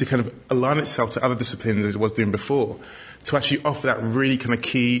 It needs to kind of align itself to other disciplines as it was doing before to actually offer that really kind of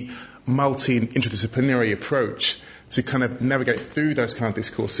key multi and interdisciplinary approach to kind of navigate through those kind of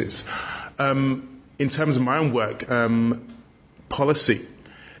discourses. In terms of my own work, policy,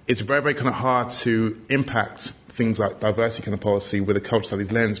 it's very, very kind of hard to impact things like diversity kind of policy with a cultural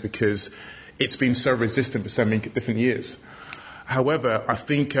studies lens because it's been so resistant for so many different years. However, I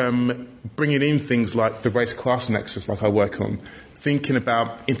think bringing in things like the race-class nexus, like I work on, thinking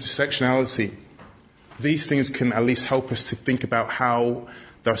about intersectionality, these things can at least help us to think about how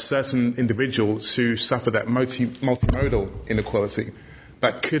there are certain individuals who suffer that multimodal inequality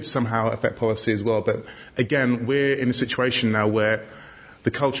that could somehow affect policy as well. But again, we're in a situation now where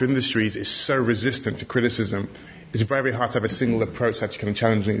the culture industries is so resistant to criticism. It's very, very hard to have a single approach to actually kind of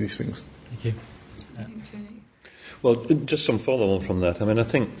challenging these things. Thank you. Well, just some follow-on from that. I mean, I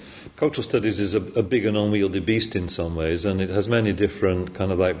think cultural studies is a big and unwieldy beast in some ways, and it has many different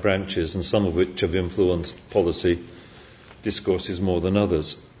kind of like branches, and some of which have influenced policy discourses more than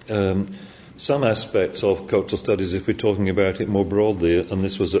others. Some aspects of cultural studies, if we're talking about it more broadly, and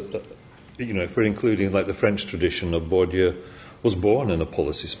this was, if we're including like the French tradition of Bourdieu, was born in a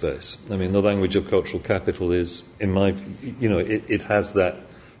policy space. I mean, the language of cultural capital is, in my, it has that.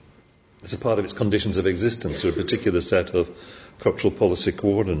 It's a part of its conditions of existence, or a particular set of cultural policy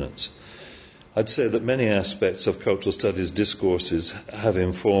coordinates. I'd say that many aspects of cultural studies discourses have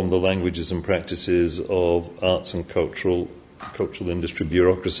informed the languages and practices of arts and cultural industry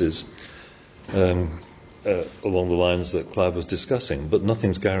bureaucracies along the lines that Clive was discussing, but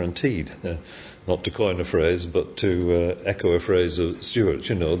nothing's guaranteed. Not to coin a phrase, but to echo a phrase of Stuart,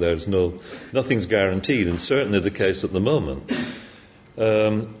 nothing's guaranteed, and certainly the case at the moment.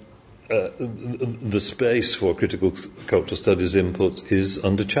 The space for critical cultural studies input is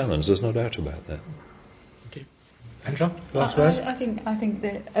under challenge. There's no doubt about that. Okay, Andrew, last word. I think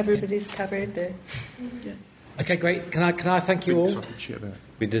that everybody's covered the. Yeah. Okay, great. Can I thank you all?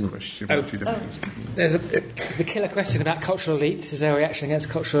 We didn't. There's the killer question about cultural elites. Is there a reaction against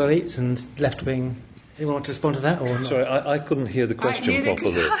cultural elites and left wing? Anyone want to respond to that or not? Sorry, I couldn't hear the question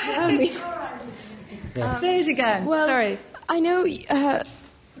properly. Say it again. Well, sorry. I know.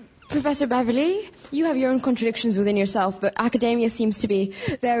 Professor Beverley, you have your own contradictions within yourself, but academia seems to be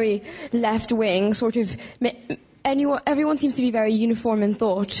very left-wing, sort of. Everyone seems to be very uniform in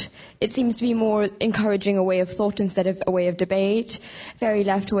thought. It seems to be more encouraging a way of thought instead of a way of debate, very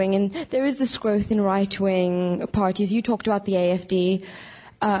left-wing. And there is this growth in right-wing parties. You talked about the AFD.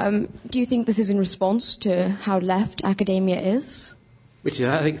 Do you think this is in response to how left academia is? Which is,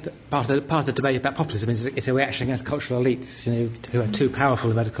 I think, part of the debate about populism is a reaction against cultural elites, who are too powerful,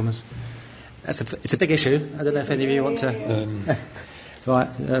 in inverted commas. It's a big issue. I don't know if any of you want to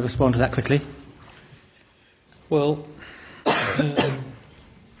respond to that quickly. Well,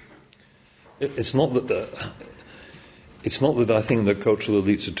 it's not that I think that cultural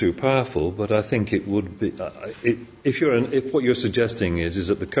elites are too powerful, but I think it would be if what you're suggesting is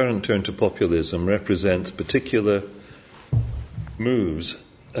that the current turn to populism represents particular moves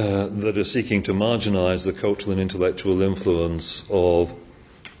that are seeking to marginalise the cultural and intellectual influence of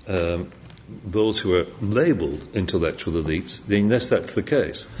those who are labelled intellectual elites, then yes, that's the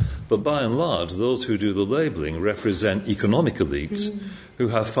case. But by and large, those who do the labelling represent economic elites who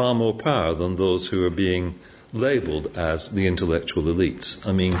have far more power than those who are being labelled as the intellectual elites.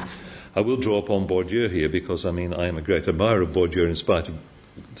 I mean, I will draw upon Bourdieu here because, I mean, I am a great admirer of Bourdieu in spite of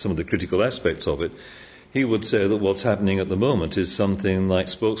some of the critical aspects of it. He would say that what's happening at the moment is something like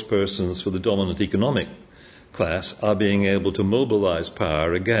spokespersons for the dominant economic class are being able to mobilise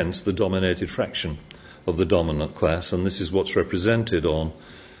power against the dominated fraction of the dominant class, and this is what's represented on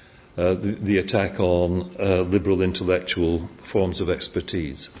the attack on liberal intellectual forms of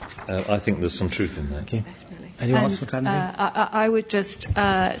expertise. I think there's some truth in that. Thank you. Anyone else want to add? I would just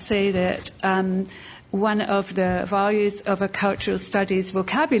say that one of the values of a cultural studies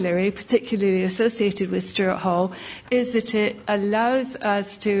vocabulary, particularly associated with Stuart Hall, is that it allows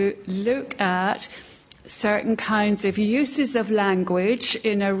us to look at certain kinds of uses of language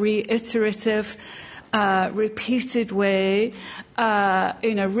in a reiterative, repeated way,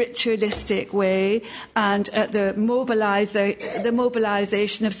 in a ritualistic way, and at the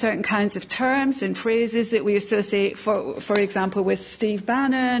mobilization of certain kinds of terms and phrases that we associate, for example, with Steve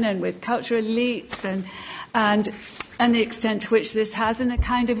Bannon and with cultural elites, and the extent to which this has a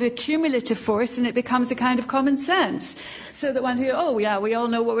kind of accumulative force, and it becomes a kind of common sense. So that one thinks, oh yeah, we all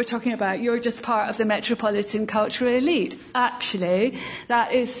know what we're talking about. You're just part of the metropolitan cultural elite. Actually,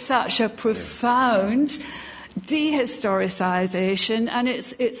 that is such a profound dehistoricization, and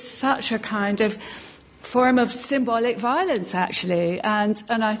it's such a kind of form of symbolic violence, actually. And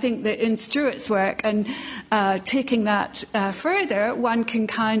I think that in Stuart's work and taking that further, one can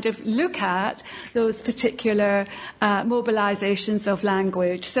kind of look at those particular mobilizations of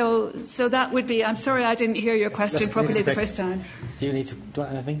language. So that would be, I'm sorry I didn't hear your question properly the first time. Do you need to do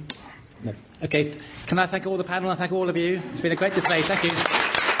anything? No. Okay. Can I thank all the panel and thank all of you? It's been a great display. Thank you.